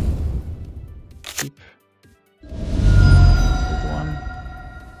 Keep. One.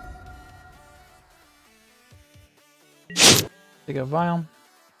 Take a Vial.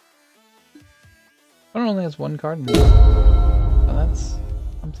 One only has 1 card. Oh, that's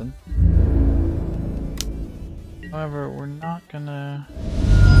something. However, we're not gonna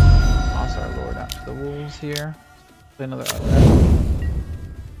toss our Lord out to the wolves here. Play another Arbiter.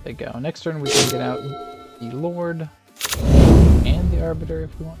 There you go. Next turn we can get out the Lord and the Arbiter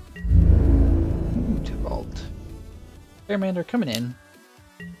if we want. Ooh, Vault. Terramander coming in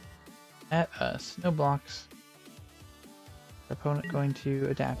at us. No blocks. Our opponent going to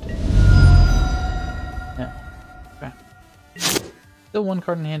adapt it. No. Okay. Still 1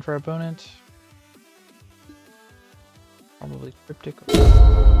 card in hand for our opponent. Probably Cryptic.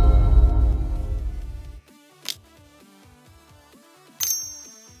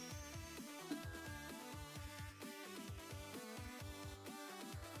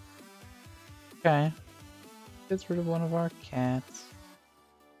 Okay. Gets rid of one of our cats.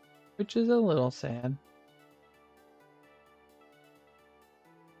 Which is a little sad.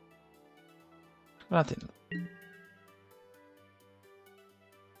 Nothing.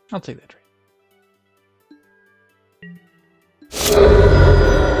 I'll take that trade.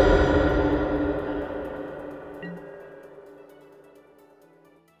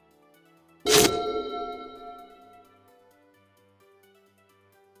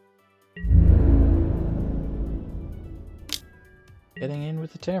 Getting in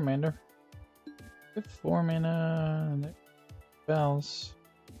with the Terramander. With 4 mana. Spells.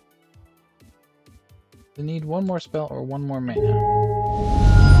 They need 1 more spell or 1 more mana.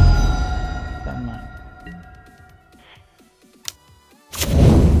 That in mind.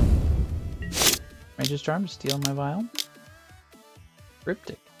 Mage's Charm to steal my Vial.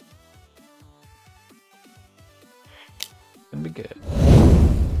 Cryptic. Gonna be good.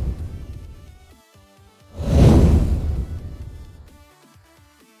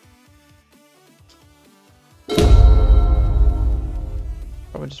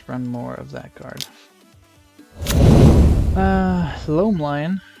 Probably just run more of that card. Loam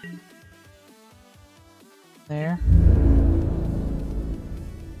Lion. There.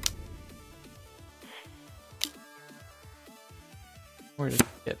 We're just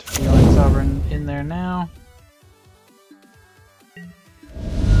get Feline Sovereign in there now.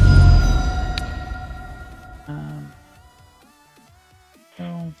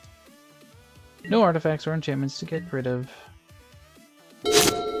 No artifacts or enchantments to get rid of.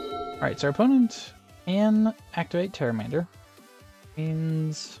 Alright, so our opponent can activate Terramander.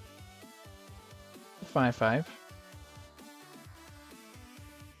 Means 5/5.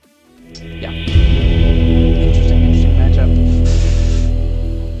 Yeah. Interesting matchup.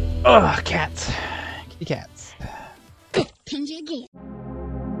 Ugh, cats. Kitty cats. Pinja again.